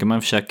argument, och så ska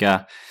man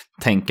försöka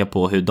tänka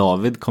på hur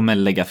David kommer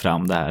lägga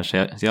fram det här. Så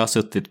jag har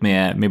suttit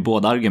med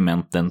båda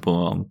argumenten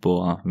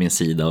på min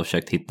sida och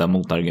försökt hitta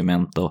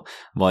motargument och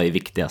vad är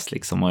viktigast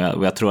liksom.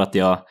 Och jag tror att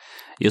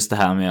just det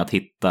här med att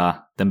hitta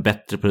den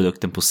bättre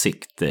produkten på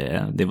sikt,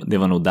 det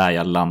var nog där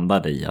jag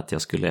landade i att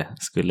jag skulle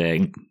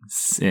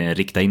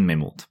rikta in mig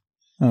mot.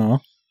 Ja.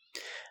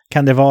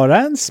 Kan det vara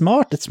ett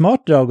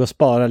smart drag att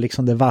spara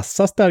liksom det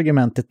vassaste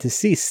argumentet till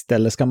sist,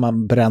 eller ska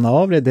man bränna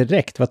av det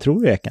direkt? Vad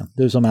tror du, Eken?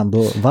 Du som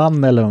ändå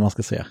vann, eller vad man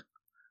ska säga.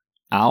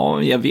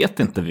 Ja, jag vet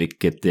inte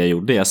vilket jag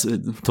gjorde. Jag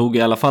tog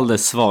i alla fall det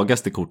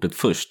svagaste kortet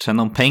först. Sen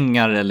om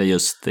pengar eller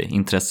just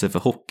intresse för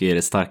hockey är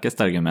det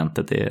starkaste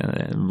argumentet,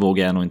 det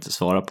vågar jag nog inte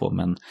svara på.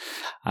 Men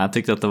jag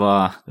tyckte att det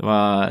var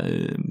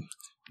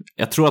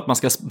jag tror att man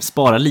ska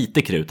spara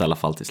lite krut i alla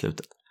fall till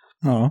slutet.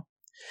 Ja.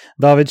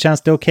 David,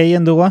 känns det okej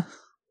ändå?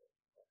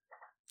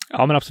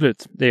 Ja, men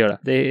absolut. Det gör det.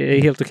 Det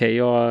är helt okej.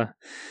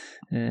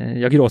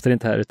 Jag gråter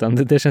inte här, utan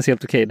det känns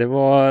helt okej. Det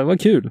var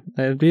kul.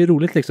 Det blir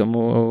roligt liksom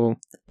att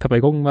peppa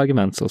igång med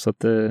argument så att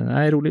det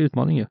är en rolig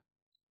utmaning ju.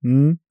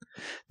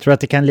 Tror att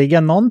det kan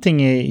ligga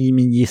någonting i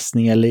min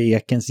gissning eller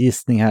Ekens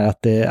gissning här,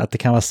 att det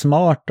kan vara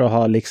smart att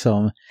ha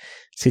liksom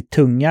sitt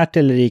tunga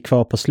artilleri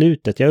kvar på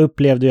slutet. Jag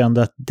upplevde ju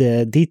ändå att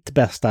ditt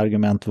bästa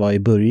argument var i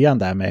början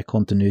där med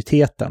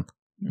kontinuiteten.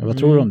 Vad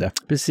tror du om det?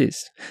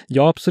 Precis.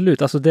 Ja,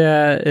 absolut. Alltså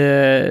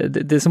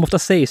det som ofta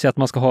sägs är att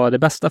man ska ha det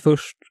bästa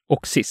först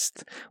och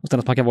sist. Och sen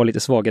att man kan vara lite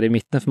svagare i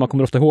mitten, för man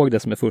kommer ofta ihåg det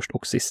som är först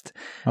och sist.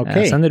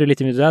 Okay. Sen är det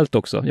lite individuellt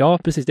också. Ja,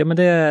 precis. Ja, men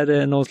det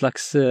är någon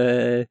slags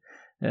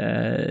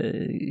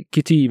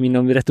kutym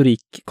inom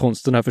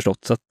retorikkonsten har jag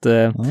förstått. Så att,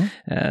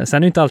 sen är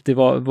det inte alltid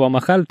vad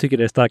man själv tycker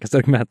är det starkaste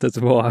argumentet.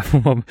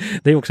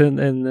 Det är också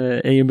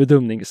en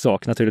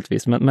bedömningssak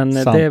naturligtvis. Men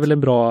det är väl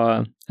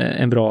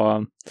en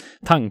bra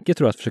tanke,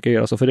 tror jag, att försöka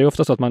göra så. För det är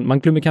ofta så att man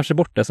glömmer kanske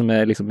bort det som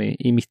är liksom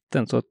i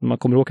mitten. Så att man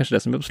kommer ihåg kanske det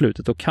som är på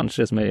slutet och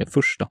kanske det som är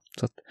först.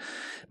 Så att,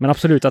 men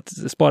absolut, att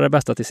spara det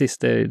bästa till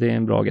sist, det är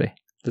en bra grej.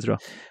 Det tror jag.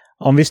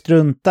 Om vi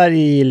struntar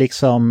i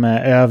liksom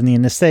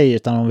övningen i sig,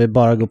 utan om vi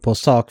bara går på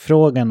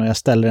sakfrågan och jag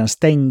ställer en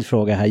stängd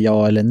fråga här,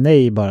 ja eller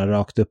nej, bara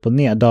rakt upp och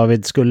ner.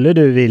 David, skulle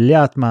du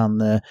vilja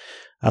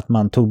att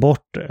man tog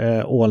bort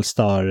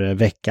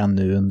All-Star-veckan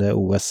nu under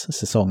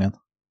OS-säsongen?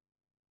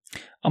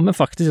 Ja, men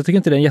faktiskt, jag tycker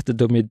inte det är en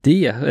jättedum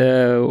idé.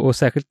 Och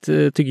särskilt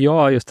tycker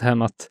jag just det här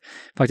med att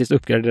faktiskt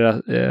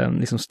uppgradera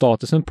liksom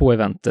statusen på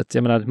eventet.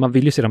 Jag menar, man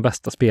vill ju se de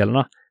bästa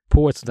spelarna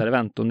på ett sånt här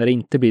event, och när det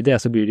inte blir det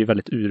så blir det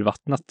väldigt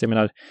urvattnat. Jag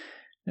menar,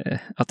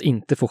 att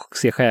inte få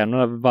se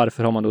stjärnorna,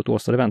 varför har man då ett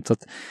All-Star-event? Så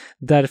att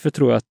därför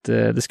tror jag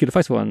att det skulle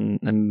faktiskt vara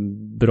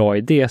en bra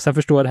idé. Sen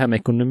förstår jag det här med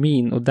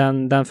ekonomin, och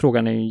den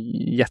frågan är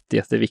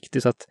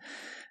jätteviktig. Så att,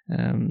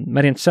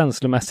 men rent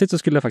känslomässigt så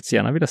skulle jag faktiskt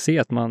gärna vilja se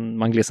att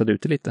man glesade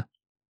ut det lite.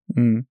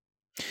 Mm.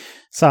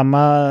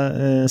 Samma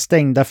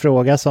stängda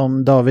fråga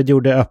som David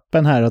gjorde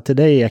öppen här och till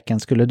dig, Eken.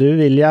 Skulle du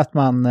vilja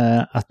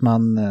att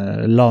man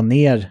la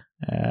ner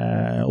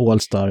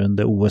All-Star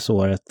under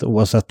OS-året,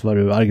 oavsett vad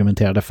du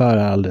argumenterade för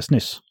alldeles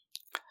nyss?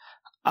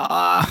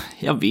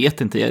 Jag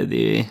vet inte.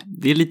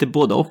 Det är lite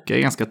både och. Jag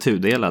är ganska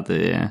tudelad.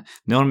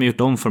 Nu har de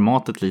gjort om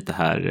formatet lite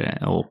här,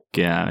 och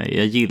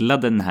jag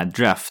gillade den här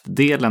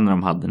draftdelen när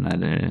de hade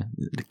när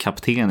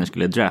kaptener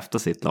skulle drafta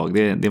sitt lag.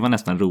 Det var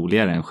nästan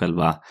roligare än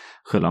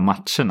själva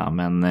matcherna,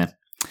 men nej.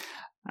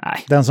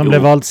 Den som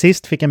blev vald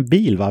sist fick en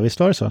bil, va? Visst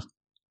var det så?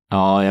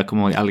 Ja, jag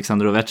kommer ihåg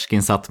Alexander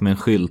Ovechkin satt med en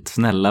skylt.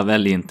 Snälla,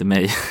 välj inte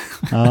mig.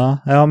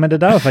 Ja, men det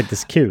där var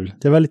faktiskt kul.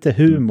 Det var lite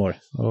humor.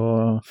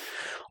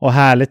 Och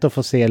härligt att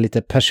få se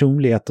lite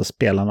personlighet hos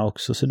spelarna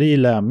också. Så det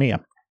gillar jag med.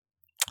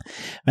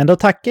 Men då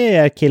tackar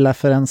jag er killar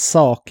för en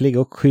saklig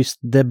och schysst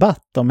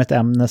debatt om ett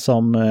ämne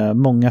som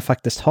många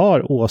faktiskt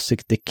har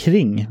åsikter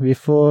kring. Vi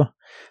får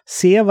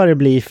se vad det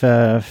blir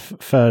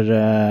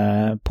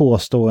för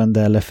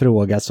påstående eller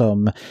fråga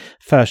som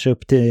förs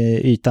upp till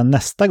ytan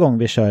nästa gång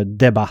vi kör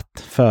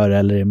debatt för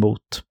eller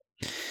emot.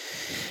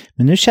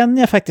 Men nu känner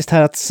jag faktiskt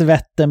här att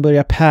svetten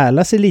börjar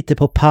pärla sig lite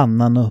på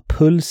pannan och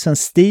pulsen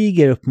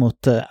stiger upp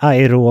mot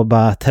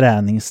aeroba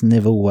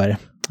träningsnivåer.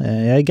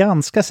 Jag är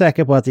ganska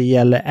säker på att det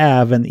gäller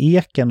även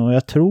Eken, och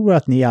jag tror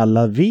att ni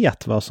alla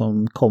vet vad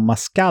som komma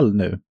skall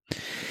nu.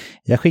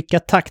 Jag skickar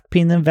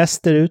taktpinnen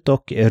västerut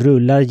och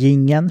rullar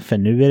jingeln, för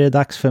nu är det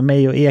dags för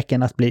mig och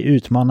Eken att bli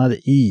utmanade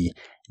i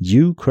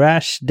You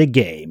Crash the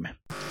Game.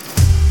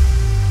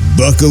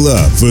 Buckle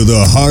up for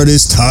the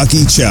hardest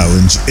hockey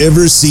challenge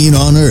ever seen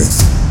on Earth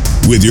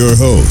with your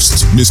host,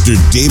 Mr.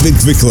 David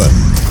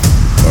Quicklund.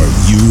 Are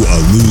you a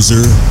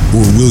loser,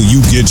 or will you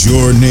get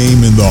your name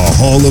in the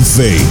Hall of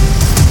Fame?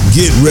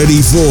 Get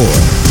ready for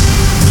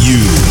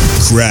You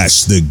Crash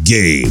the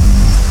Game.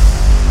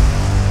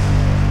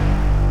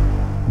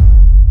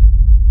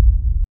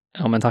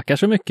 Ja, men tackar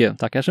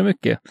så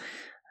mycket.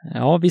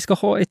 Ja, vi ska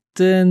ha ett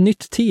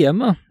nytt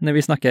tema när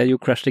vi snackar You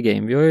Crash the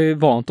Game. Vi har ju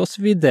vant oss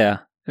vid det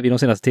vid de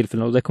senaste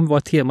tillfällena, och det kommer vara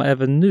ett tema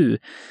även nu.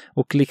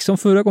 Och liksom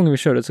förra gången vi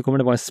körde så kommer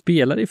det vara en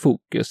spelare i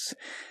fokus.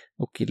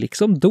 Och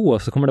liksom då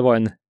så kommer det vara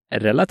en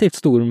relativt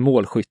stor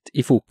målskytt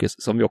i fokus,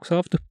 som vi också har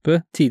haft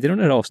uppe tidigare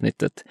under det här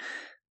avsnittet.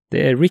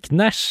 Det är Rick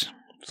Nash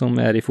som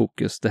är i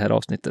fokus det här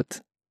avsnittet.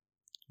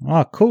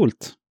 Ja,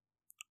 coolt.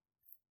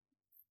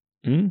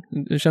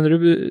 Hur känner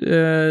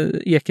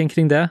du Eken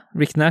kring det?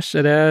 Rick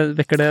Nash,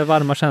 väcker det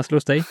varma känslor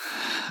hos dig?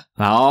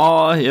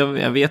 Ja,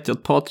 jag vet ju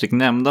att Patrik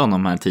nämnde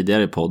honom här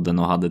tidigare i podden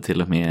och hade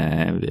till och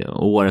med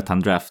året han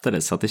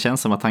draftades, så att det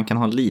känns som att han kan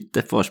ha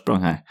lite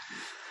försprång här.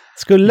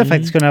 Skulle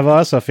faktiskt kunna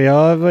vara så, för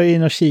jag var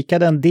inne och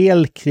kikade en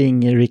del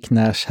kring Rick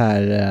Nash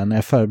här när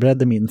jag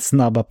förberedde min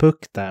snabba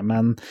puck där,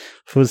 men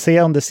får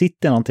se om det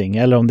sitter någonting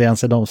eller om det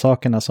ens är de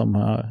sakerna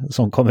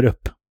som kommer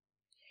upp.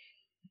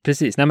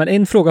 Precis, nej men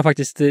en fråga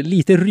faktiskt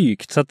lite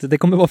rykt, så att det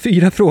kommer vara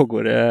 4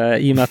 frågor.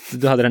 I och med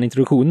att du hade den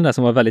introduktionen där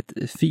som var väldigt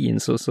fin,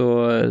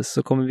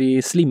 så kommer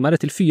vi slimma det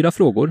till 4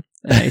 frågor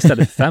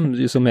istället för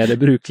 5 som är det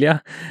brukliga.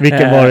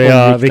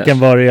 Vilken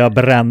var det jag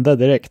brände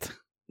direkt?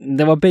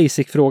 Det var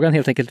basic-frågan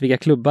helt enkelt, vilka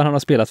klubbar han har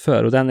spelat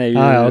för, och den är ju,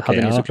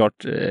 hade ni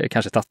såklart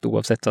kanske tagit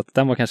oavsett, så att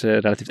den var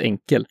kanske relativt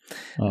enkel.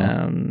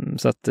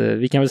 Så att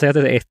vi kan väl säga att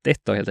det är 1-1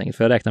 då helt enkelt,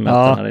 för jag räknar med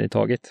att den hade ni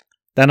tagit.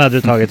 Den hade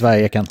du tagit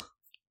varje Eken.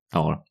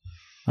 Ja.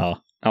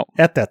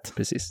 1-1.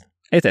 Precis.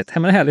 1-1.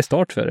 Här med en härlig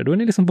start för er. Då är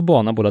ni liksom på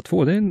banan båda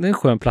två. Det är en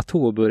skön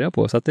platå att börja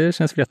på, så att det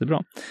känns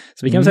jättebra.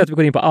 Så vi kan väl säga att vi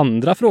går in på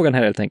andra frågan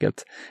här helt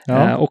enkelt.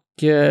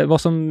 Och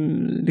vad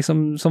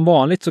som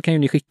vanligt så kan ju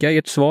ni skicka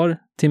ert svar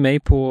till mig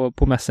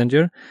på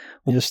Messenger.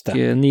 Och just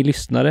det. Ni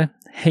lyssnare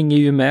hänger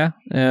ju med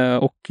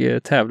och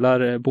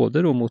tävlar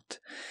både då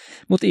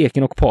mot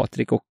Eken och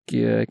Patrik, och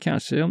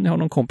kanske om ni har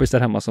någon kompis där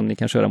hemma som ni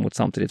kan köra mot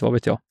samtidigt, vad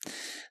vet jag.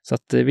 Så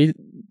att vi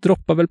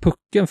droppar väl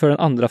pucken för den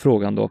andra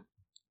frågan då.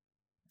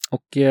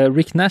 Och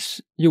Rick Nash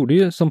gjorde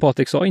ju, som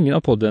Patrik sa innan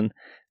av podden,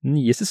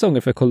 9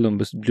 säsonger för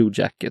Columbus Blue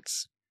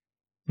Jackets.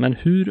 Men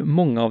hur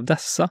många av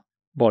dessa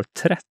var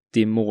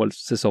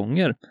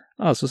 30-målssäsonger?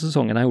 Alltså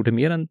säsongerna han gjorde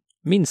mer än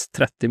minst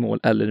 30 mål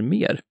eller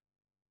mer.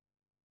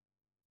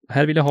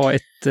 Här vill jag ha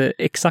ett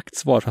exakt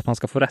svar för att man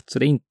ska få rätt, så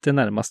det är inte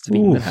närmast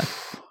vinner här.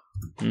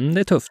 Det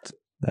är tufft.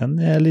 Den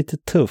är lite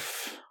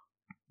tuff.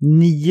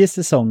 9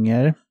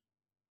 säsonger.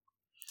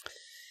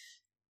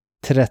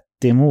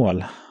 30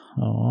 mål.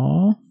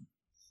 Ja.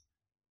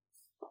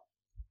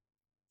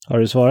 Har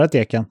du svarat,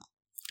 Eken?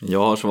 Jag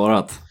har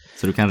svarat,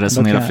 så du kan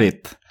resonera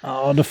fritt.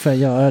 Ja, då får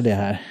jag göra det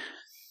här.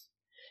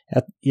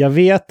 Jag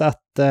vet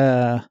att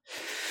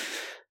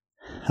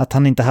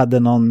han inte hade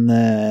någon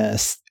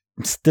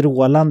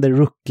strålande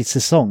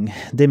rookie-säsong.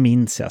 Det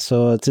minns jag.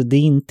 Så det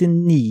är inte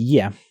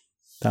 9.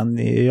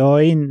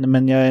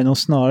 Men jag är nog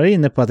snarare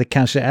inne på att det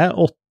kanske är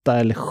 8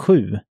 eller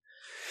 7.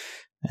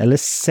 Eller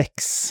 6.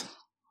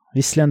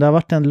 Visserligen det har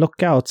varit en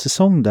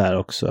lockout-säsong där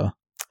också.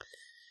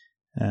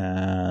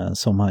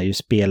 Som han ju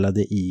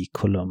spelade i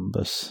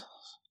Columbus.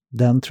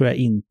 Den tror jag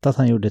inte att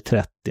han gjorde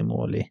 30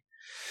 mål i.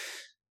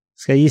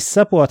 Ska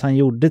gissa på att han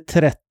gjorde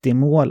 30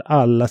 mål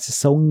alla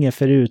säsonger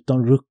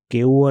förutom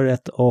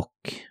rookie-året och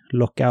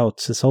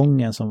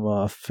lockout-säsongen som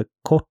var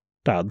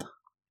förkortad.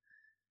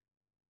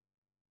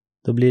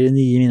 Då blir det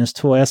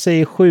 9-2. Jag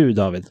säger 7,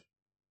 David.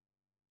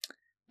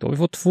 Då har vi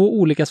fått 2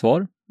 olika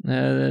svar.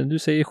 Du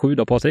säger 7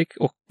 då, Patrik,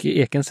 och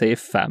Eken säger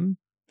 5.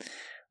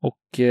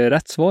 Och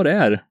rätt svar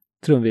är,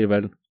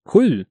 trumvirvel,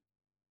 7.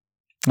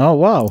 Ja,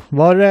 wow.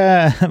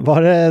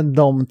 Var det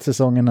de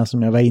säsongerna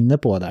som jag var inne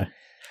på där?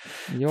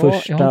 Ja,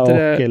 första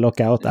och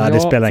lockout. Det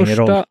spelar ingen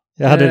roll.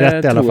 Jag hade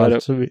rätt i alla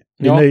fall. Så vi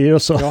nöjer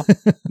oss så. Ja,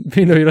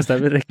 vi nöjer oss där.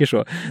 Det räcker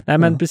så. Nej,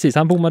 men precis.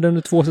 Han bommade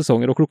under 2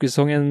 säsonger och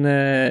rookie-säsongen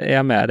är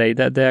jag med dig.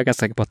 Det är jag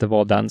ganska säker på att det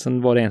var den.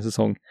 Sen var det en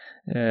säsong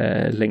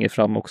längre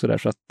fram också där.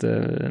 Så att,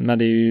 men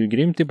det är ju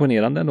grymt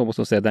imponerande ändå, måste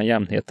jag säga, den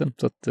jämnheten.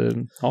 Så att,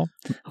 ja.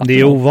 Det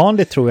är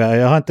ovanligt, tror jag.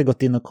 Jag har inte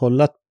gått in och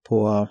kollat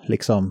på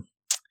liksom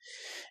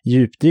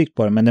djupdykt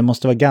på det, men det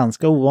måste vara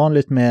ganska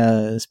ovanligt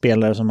med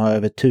spelare som har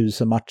över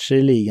 1000 matcher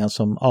i ligan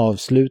som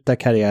avslutar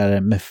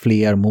karriären med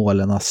fler mål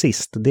än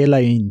assist. Det lär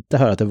ju inte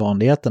höra till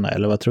vanligheterna,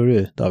 eller vad tror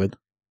du, David?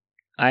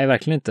 Nej,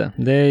 verkligen inte.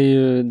 Det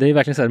är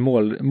verkligen så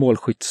här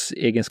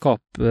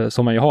målskyttsegenskap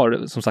som man ju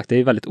har. Som sagt, det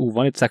är väldigt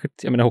ovanligt.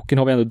 Särskilt, jag menar, hockeyn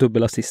har vi ändå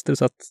dubbelassister,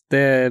 så att det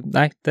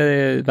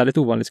är väldigt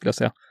ovanligt, skulle jag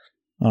säga.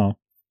 Ja.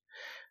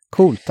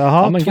 Coolt.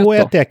 Jaha,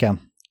 2-1 Eken.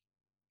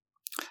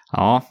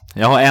 Ja,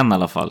 jag har en i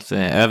alla fall, så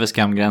över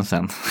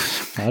skamgränsen.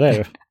 Ja, det är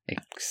du.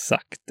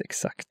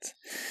 Exakt.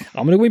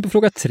 Ja, men då går vi in på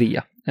fråga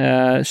 3.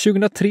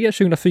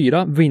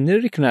 2003-2004 vinner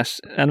Rick Nash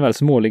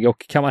NHLs målliga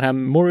och kammar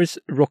hem Morris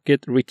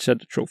Rocket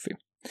Richard Trophy.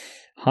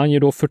 Han gör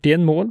då 41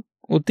 mål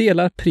och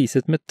delar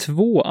priset med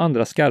 2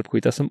 andra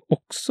skarpskyttar som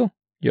också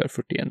gör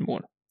 41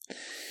 mål.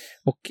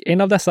 Och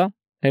en av dessa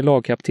är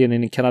lagkapten i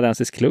en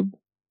kanadensisk klubb,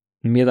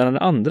 medan den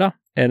andra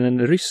är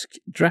en rysk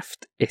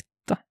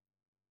draft-etta.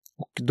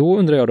 Och då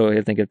undrar jag då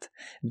helt enkelt,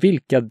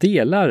 vilka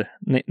delar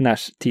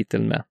Nash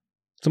titeln med?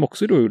 Som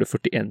också då gjorde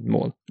 41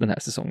 mål den här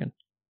säsongen.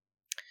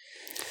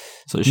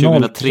 Så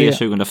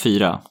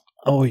 2003-2004?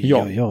 Oj.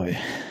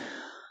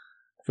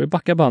 Får vi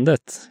backa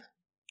bandet?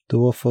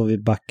 Då får vi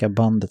backa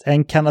bandet.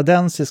 En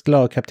kanadensisk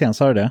lagkapten,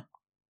 sa du det?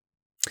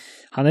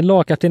 Han är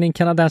lagkapten i en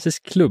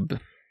kanadensisk klubb.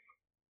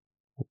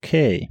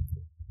 Okej.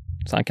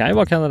 Så han kan ju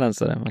vara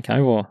kanadensare. Han kan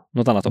ju vara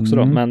något annat också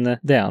då, men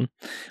det är han.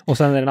 Och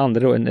sen är den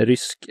andra då en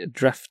rysk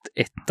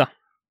draft-etta.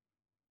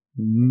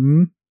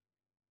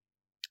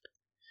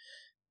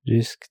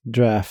 Rysk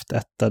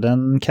draft-etta.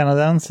 Den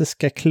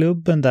kanadensiska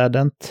klubben där,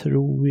 den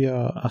tror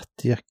jag att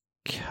jag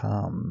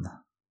kan.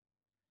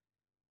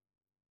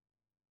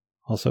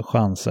 Och så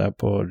chansar jag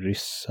på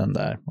ryssen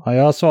där. Ja,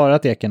 jag har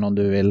svarat, Eken, om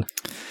du vill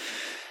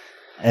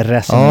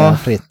resonera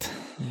fritt.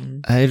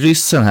 I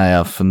ryssen här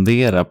jag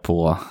funderar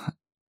på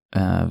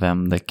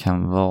vem det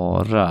kan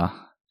vara.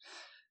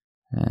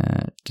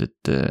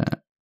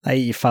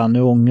 Nej, fan,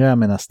 nu ångrar jag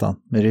mig nästan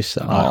med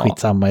ryssen. Ja,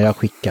 skitsamma, jag har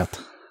skickat.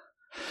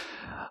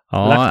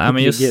 Ja,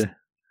 men just...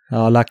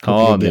 Ja,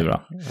 det är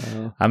bra.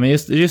 Ja, men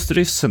just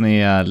ryssen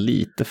är jag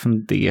lite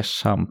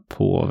fundersam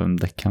på vem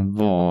det kan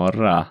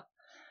vara.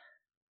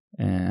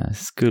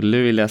 Skulle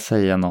vilja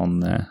säga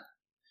någon...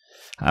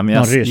 Ja, men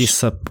jag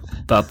gissar på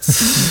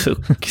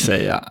Datsuk,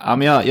 säger jag. Ja,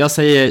 men jag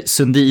säger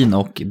Sundin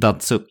och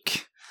Datsuk.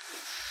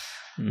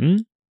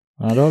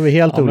 Ja, då har vi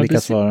helt olika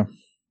svar.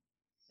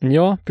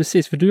 Ja,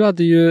 precis. För du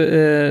hade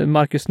ju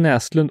Marcus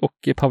Näslund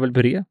och Pavel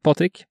Bure,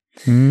 Patrik.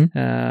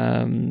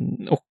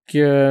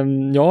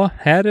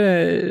 Här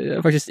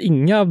är faktiskt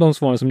inga av de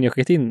svaren som ni har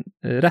skickat in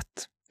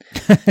rätt.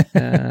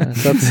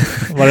 Så att,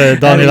 var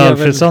det Daniel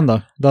Alfredsson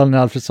då?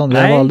 Daniel Alfredsson,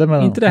 nej, valde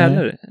med inte det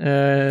heller.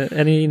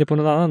 Är ni inne på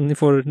någon annan? Nu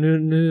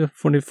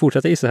får ni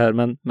fortsätta gissa här,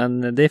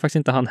 men det är faktiskt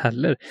inte han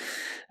heller.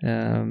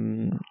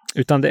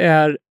 Utan det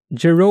är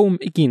Jerome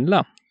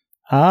Iginla.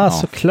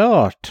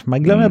 Såklart.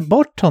 Man glömmer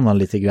bort honom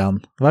lite grann.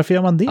 Varför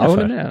gör man det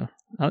för?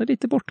 Han är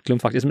lite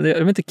bortglömd faktiskt. Men jag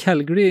vet inte,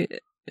 Calgary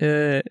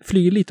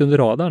flyger lite under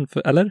radarn,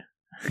 eller?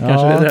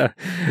 Kanske det är det.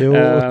 Jo,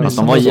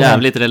 de var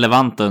jävligt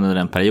relevanta under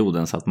den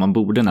perioden, så att man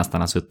borde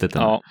nästan ha suttit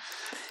där. Ja.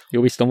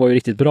 Jo visst, de var ju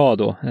riktigt bra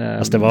då.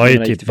 Alltså, det var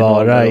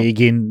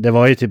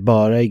ju typ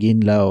bara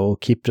Iginla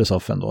och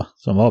Kiprusoff ändå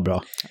som var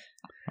bra.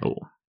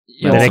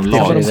 Men det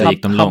lag så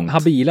gick de långt.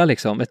 Habila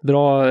liksom. Ett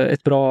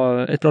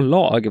bra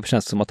lag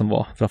känns det som att de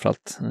var,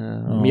 framförallt.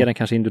 Mer än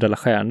kanske individuella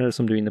stjärnor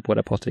som du är inne på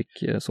där, Patrik.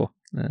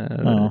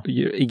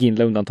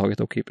 Iginla undantaget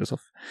och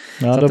Kiprusoff.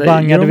 Ja, då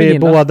bangade vi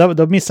båda.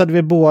 Då missade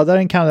vi båda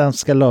den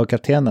kanadensiska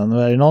lagkaptenen.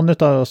 Är det någon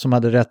av oss som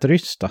hade rätt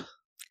ryss då?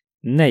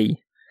 Nej.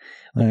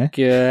 Och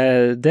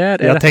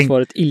där är rätt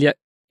svaret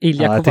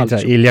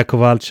Ilja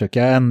Kovalchuk.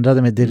 Jag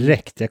ändrade mig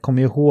direkt. Jag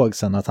kommer ihåg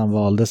sen att han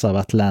valdes av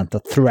Atlanta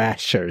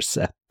Thrashers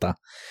etta.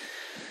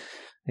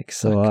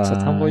 Exakt. Så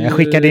att han var ju... jag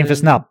skickade in för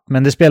snabbt,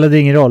 men det spelade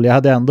ingen roll. Jag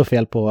hade ändå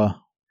fel på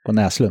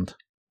Näslund.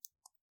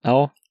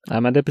 Ja,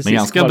 nej, men det är precis. Men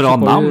ganska bra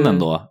namn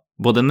ändå.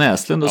 Både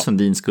Näslund och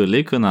Sundin skulle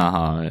ju kunna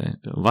ha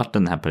varit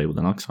den här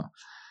perioden också.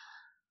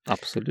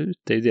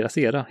 Absolut, det är ju deras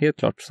era, helt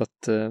klart. Så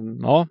att,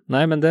 ja,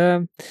 nej men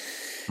det...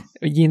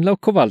 Ginla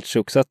och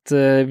Kovalchuk, så att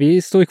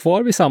vi står ju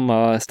kvar vid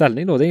samma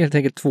ställning då. Det är helt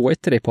enkelt 2-1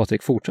 till dig,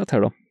 Patrik. Fortsatt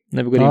här då,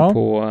 när vi går in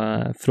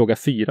på fråga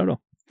 4 då.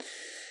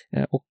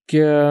 Och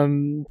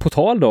på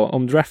tal då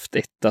om draft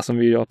 1 som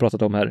vi har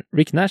pratat om här.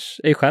 Rick Nash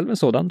är själv en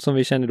sådan som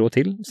vi känner då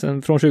till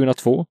sen från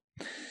 2002.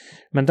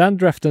 Men den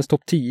draftens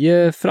topp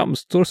 10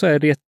 framstår så här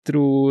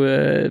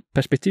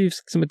retroperspektiv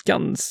som ett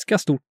ganska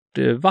stort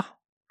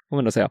får man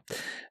ändå säga.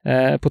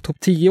 På topp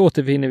 10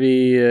 återfinner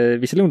vi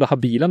visserligen under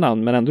habila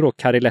namn, men ändå då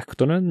Kari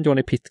Lehtonen,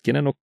 Johnny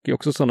Pitkinen och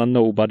också sådana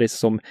nobodies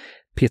som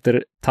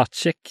Peter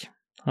Tatschek.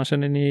 Han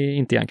känner ni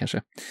inte igen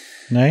kanske?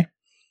 Nej.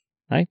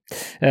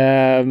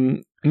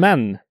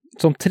 Men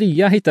som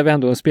 3 hittar vi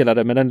ändå en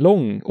spelare med en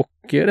lång och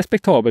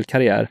respektabel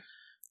karriär.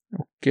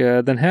 Och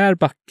den här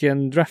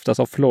backen draftas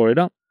av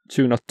Florida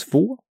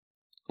 2002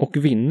 och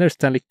vinner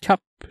Stanley Cup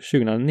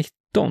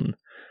 2019.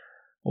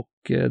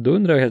 Och då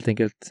undrar jag helt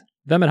enkelt,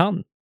 vem är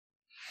han?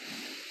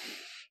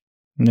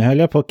 Nu höll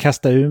jag på att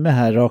kasta ur mig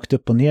här rakt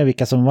upp och ner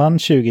vilka som vann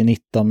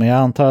 2019, men jag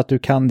antar att du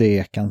kan det,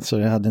 Ekan, så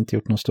jag hade inte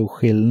gjort någon stor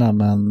skillnad,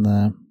 men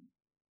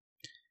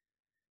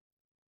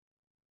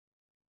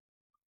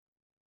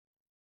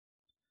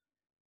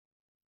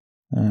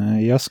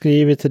jag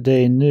skriver till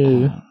dig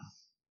nu,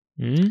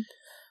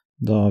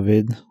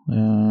 David,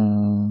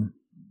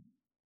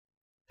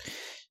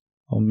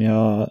 om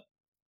jag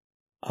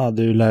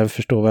du lär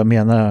förstå vad jag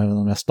menar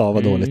om jag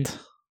stavar dåligt.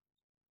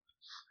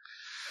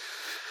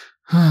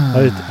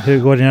 Hur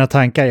går dina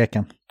tankar,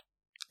 Ekan?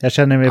 Jag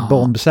känner mig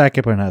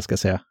bombsäker på den här, ska jag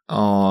säga.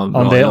 Ja,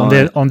 bra.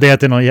 Om det är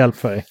till någon hjälp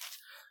för dig.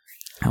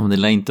 Om det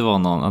lär inte vara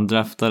någon. Han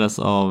draftades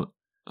av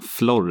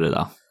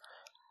Florida.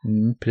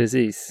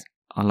 Precis.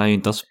 Han lär ju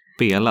inte ha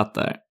spelat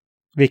där.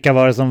 Vilka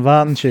var det som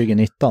vann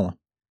 2019?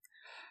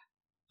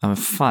 Ja, men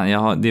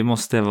fan, det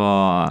måste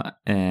vara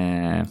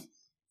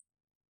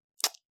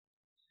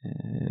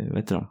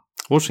vet du då?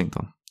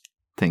 Washington,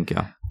 tänker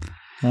jag.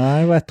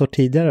 Nej, det var ett år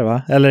tidigare,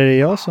 va? Eller är det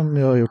jag som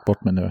jag har gjort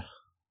bort mig nu?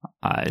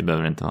 Nej, det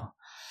behöver det inte vara.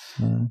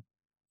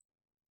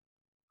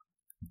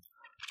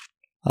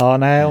 Ja,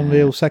 nej, om vi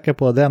är osäkra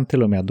på den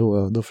till och med,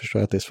 då förstår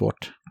jag att det är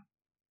svårt.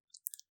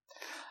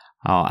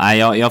 Ja, nej,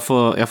 jag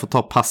får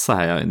ta passa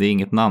här. Det är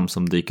inget namn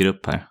som dyker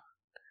upp här.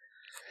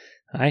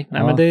 Nej,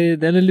 men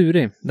den är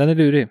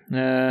lurig.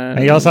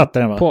 Men jag satte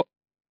den, va?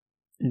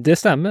 Det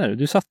stämmer,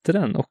 du satte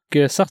den. Och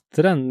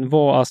satte den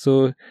var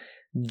alltså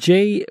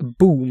Jay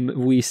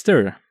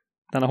Boomwister,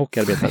 denna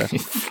hockeyarbetare.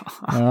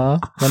 Ja,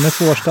 den är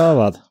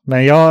svårstavad.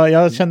 Men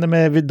jag kände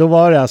mig, då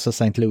var det alltså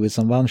St. Louis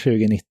som vann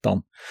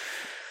 2019.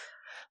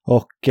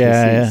 Och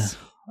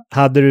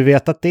hade du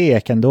vetat det,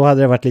 Eken, då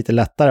hade det varit lite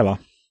lättare, va?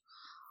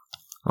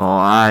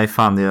 Ja, nej,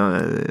 fan.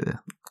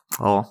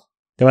 Ja.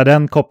 Det var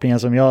den kopplingen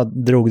som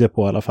jag drog det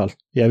på i alla fall.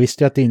 Jag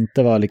visste ju att det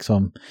inte var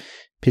liksom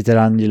Peter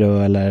Angelo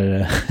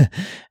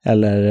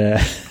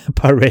eller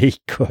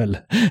Pareko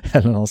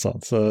eller något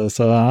sånt.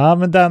 Så ja,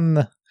 men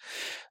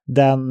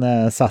den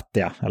satte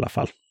jag i alla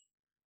fall.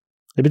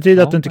 Det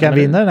betyder att du inte kan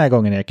vinna den här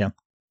gången, Eken.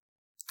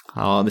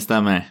 Ja, det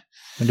stämmer.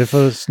 Men du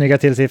får snygga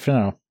till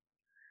siffrorna då.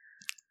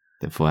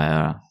 Det får jag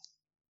göra.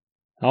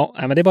 Ja,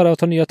 men det är bara att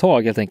ta nya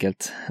tag helt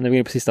enkelt när vi går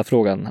in på sista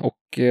frågan.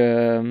 Och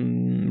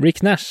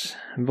Rick Nash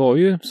var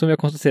ju, som vi har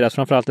konstaterat,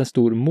 framförallt en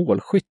stor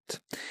målskytt.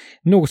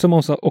 Något som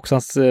också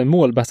hans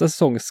målbästa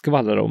säsong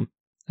skvallrar om.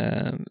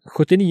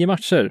 79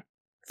 matcher,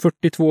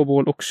 42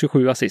 mål och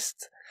 27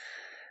 assist.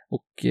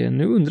 Och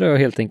nu undrar jag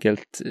helt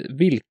enkelt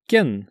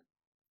vilken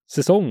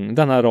säsong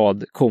denna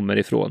rad kommer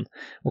ifrån.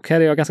 Och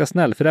här är jag ganska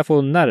snäll, för där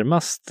får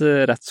närmast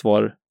rätt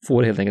svar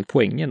får helt enkelt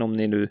poängen om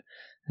ni nu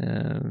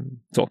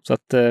så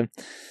att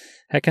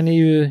här kan ni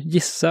ju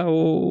gissa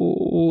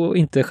och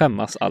inte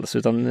skämmas alls,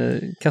 utan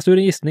kasta ur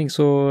en gissning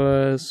så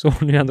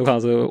har ni ändå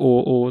chans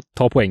att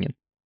ta poängen.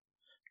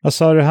 Vad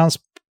sa du,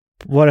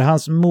 var det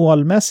hans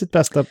målmässigt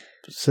bästa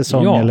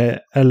säsong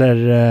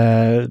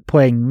eller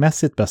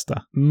poängmässigt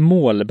bästa?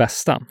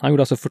 Målbästa. Han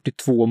gjorde alltså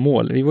 42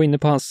 mål. Vi var inne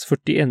på hans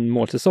 41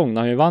 målsäsong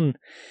när han vann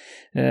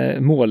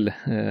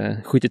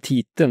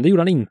målskyttetiteln. Det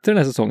gjorde han inte den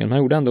här säsongen, men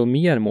han gjorde ändå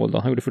mer mål då.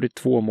 Han gjorde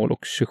 42 mål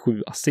och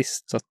 27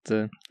 assist, så att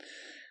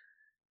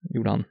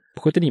gjorde han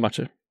på 79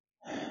 matcher.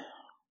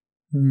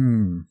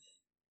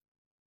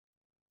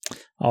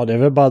 Ja, det är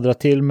väl bara att dra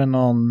till med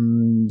någon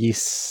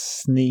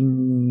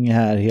gissning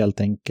här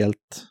helt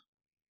enkelt.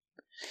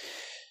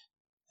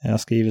 Jag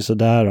skriver så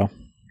där då.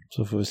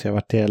 Så får vi se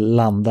vart det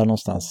landar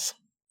någonstans.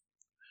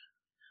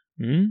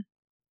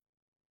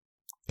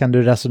 Kan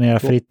du resonera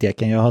fritt,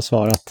 Eken? Jag har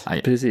svarat.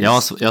 Nej, precis.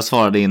 Jag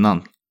svarade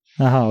innan.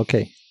 Jaha,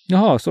 okej.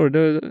 Jaha, sorry,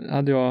 då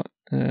hade jag...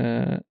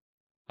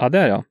 ja,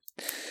 där ja.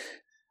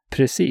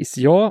 Precis,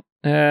 ja.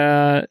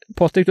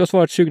 Patrik, du har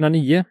svarat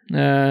 2009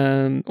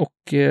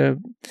 och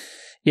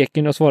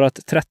Eken har svarat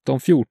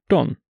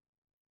 13-14.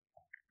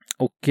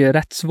 Och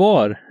rätt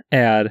svar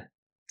är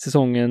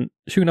säsongen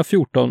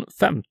 2014-15.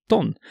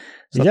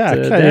 Jäklar,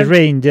 det är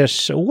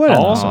Rangers-åren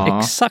alltså.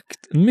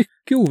 Exakt.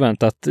 Mycket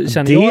oväntat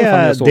känner jag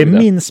när jag såg det. Det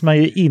minns man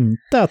ju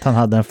inte att han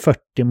hade en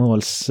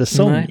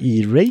 40-målssäsong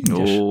i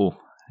Rangers.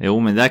 Jo,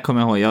 men där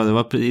kommer jag ihåg. Det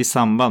var i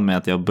samband med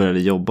att jag började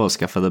jobba och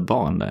skaffade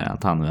barn där.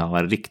 Att han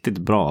var riktigt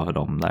bra för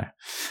dem där.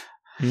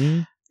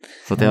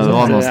 Så att jag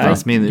var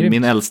någonstans,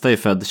 min äldsta är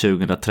född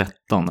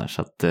 2013 där,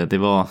 så att det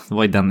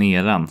var i den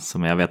eran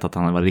som jag vet att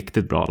han var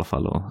riktigt bra i alla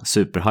fall och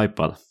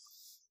superhypad.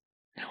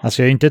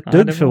 Alltså jag är inte ett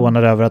dugg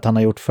förvånad över att han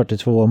har gjort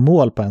 42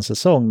 mål på en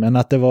säsong, men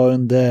att det var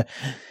under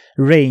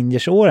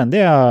Rangers-åren,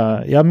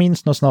 jag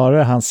minns nog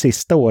snarare hans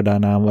sista år där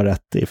när han var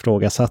rätt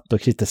ifrågasatt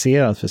och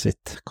kritiserad för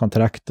sitt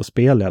kontrakt och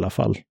spel i alla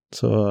fall.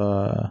 Så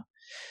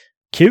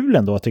kul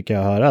ändå tycker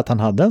jag att höra att han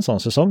hade en sån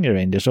säsong i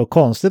Rangers, och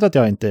konstigt att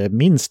jag inte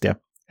minns det.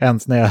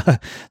 Ens när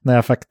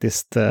jag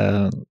faktiskt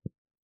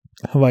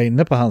var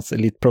inne på hans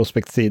Elite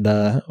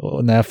Prospect-sida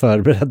och när jag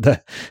förberedde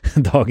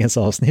dagens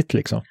avsnitt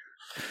liksom.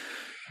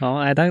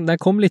 Ja, den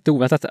kom lite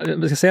oväntat.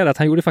 Jag ska säga att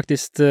han gjorde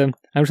faktiskt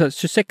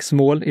 26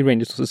 mål i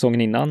Rangers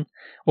säsongen innan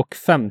och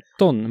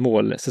 15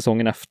 mål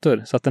säsongen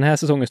efter. Så att den här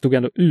säsongen stod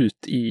ändå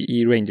ut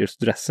i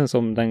Rangers-dressen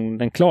som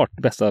den klart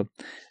bästa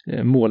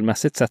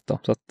målmässigt sett då.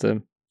 Så att,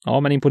 ja,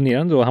 men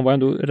imponerande då. Han var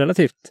ändå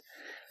relativt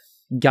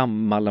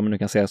gammal, om man nu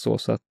kan säga så.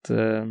 Så att,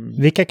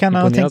 vilka kan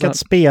han tänka att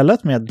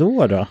spelat med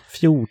då?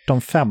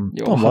 14-15?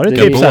 Ja, var det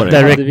typ så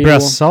Derek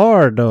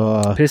Brassard?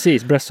 Och...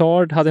 Precis,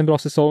 Brassard hade en bra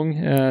säsong.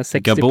 60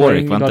 Gaborik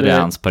poäng, var inte det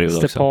hans period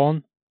Stepan.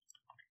 också?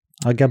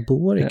 Ja,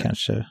 Gaborik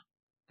kanske.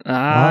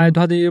 Nej, då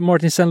hade ju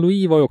Martin St.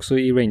 Louis var ju också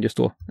i Rangers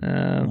då.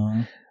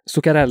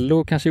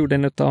 Zuccarello kanske gjorde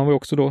en utav, han var ju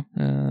också då.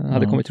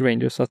 Hade kommit till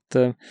Rangers. Så att,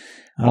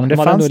 men det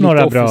fanns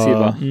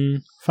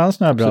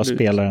några bra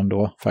spelare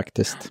ändå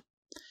faktiskt.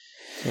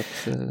 Så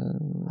att,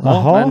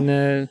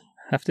 men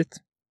häftigt.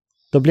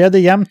 Då blev det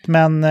jämnt,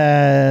 men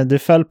du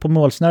föll på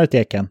målsnöret,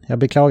 Eken. Jag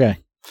beklagar.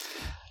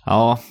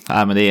 Ja,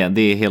 men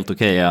det är helt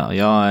okej.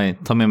 Jag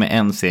tar med mig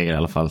en seger i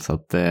alla fall, så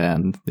att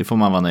det får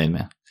man vara nöjd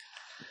med.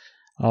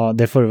 Ja,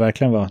 det får du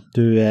verkligen vara.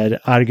 Du är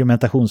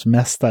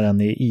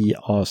argumentationsmästaren i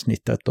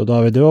avsnittet. Och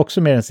David, du är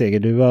också med en seger.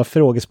 Du var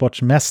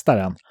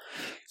frågesportsmästaren.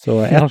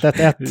 Så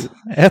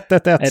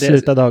 1-1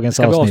 slutar dagens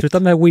avsnitt. Ska vi avsluta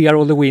med We Are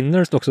All The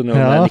Winners också nu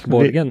med Nick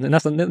Borgen?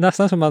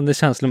 Nästan som man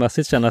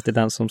känslomässigt känner att det är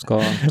den som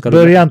ska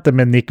börja inte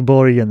med Nick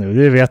Borgen nu.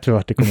 Du vet ju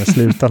vart det kommer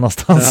sluta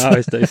någonstans. Ja,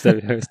 just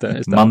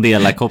det.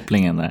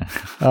 Mandela-kopplingen där.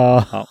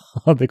 Ja,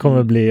 det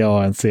kommer bli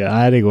ANC.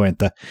 Nej, det går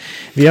inte.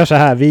 Vi gör så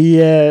här.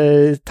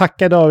 Vi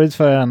tackar David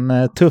för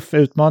en tuff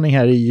utmaning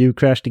här i You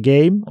Crashed the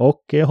Game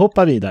och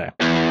hoppar vidare.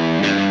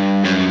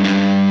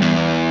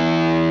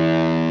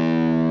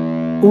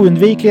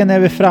 Oundvikligen är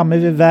vi framme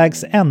vid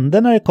vägs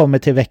ände när det kommer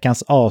till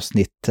veckans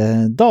avsnitt.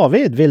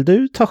 David, vill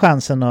du ta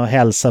chansen och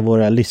hälsa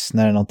våra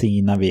lyssnare någonting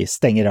innan vi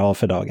stänger av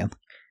för dagen?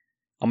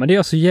 Ja, men det gör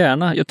jag så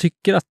gärna. Jag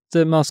tycker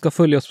att man ska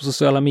följa oss på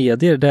sociala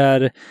medier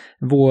där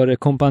vår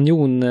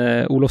kompanjon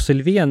Olof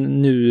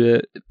Sylvén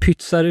nu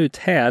pytsar ut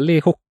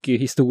härlig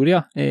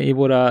hockeyhistoria i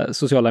våra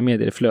sociala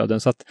medier-flöden.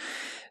 Så att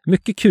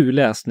mycket kul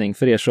läsning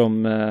för er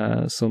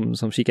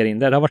som kikar in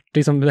där. Det har varit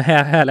liksom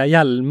härliga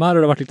hjälmar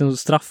och det har varit lite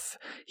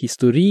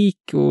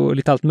straffhistorik och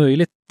lite allt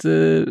möjligt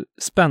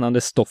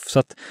spännande stoff. Så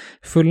att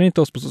följer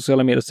inte oss på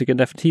sociala medier så tycker jag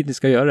definitivt ni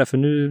ska göra det, för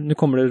nu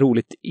kommer det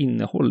roligt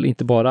innehåll.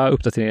 Inte bara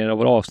uppdateringar av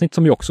våra avsnitt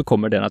som ju också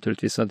kommer där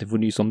naturligtvis, så att ni får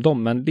nys om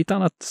dem, men lite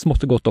annat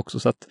smått och gott också.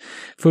 Så att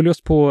följ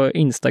oss på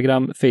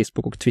Instagram,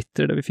 Facebook och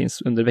Twitter där vi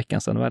finns under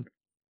veckans NHL.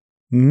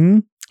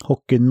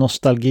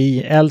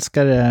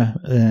 Hockeynostalgi-älskare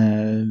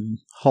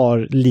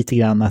har lite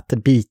grann att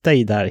bita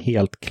i där,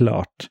 helt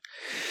klart.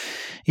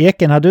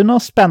 Eken, har du några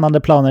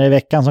spännande planer i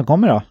veckan som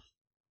kommer då?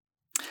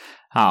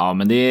 Ja,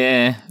 men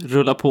det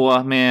rullar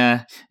på med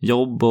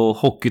jobb och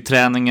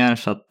hockeyträningar,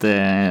 så att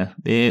det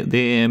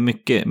är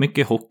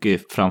mycket hockey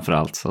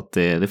framförallt, så att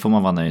det får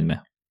man vara nöjd med.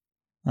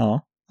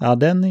 Ja,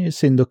 den är ju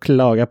synd att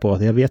klaga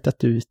på. Jag vet att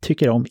du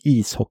tycker om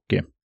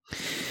ishockey.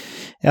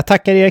 Jag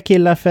tackar er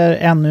killar för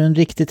ännu en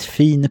riktigt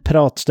fin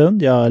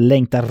pratstund. Jag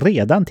längtar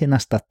redan till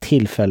nästa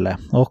tillfälle.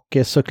 Och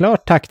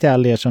såklart tack till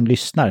alla er som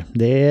lyssnar.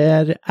 Det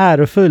är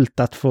ärofullt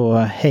att få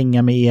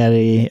hänga med er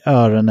i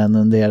öronen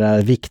under era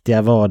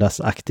viktiga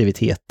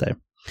vardagsaktiviteter.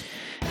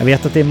 Jag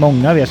vet att det är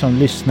många av er som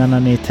lyssnar när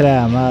ni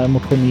tränar,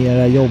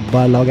 motionerar,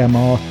 jobbar, lagar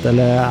mat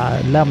eller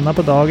lämnar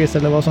på dagis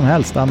eller vad som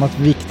helst annat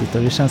viktigt.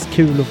 Och det känns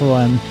kul att få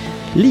vara en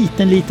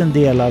liten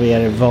del av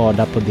er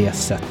vardag på det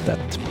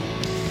sättet.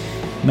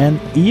 Men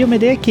i och med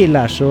det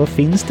killar så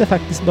finns det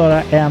faktiskt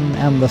bara en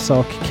enda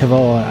sak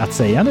kvar att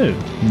säga nu.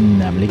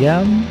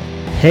 Nämligen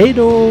hej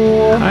då!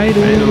 Hej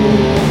då!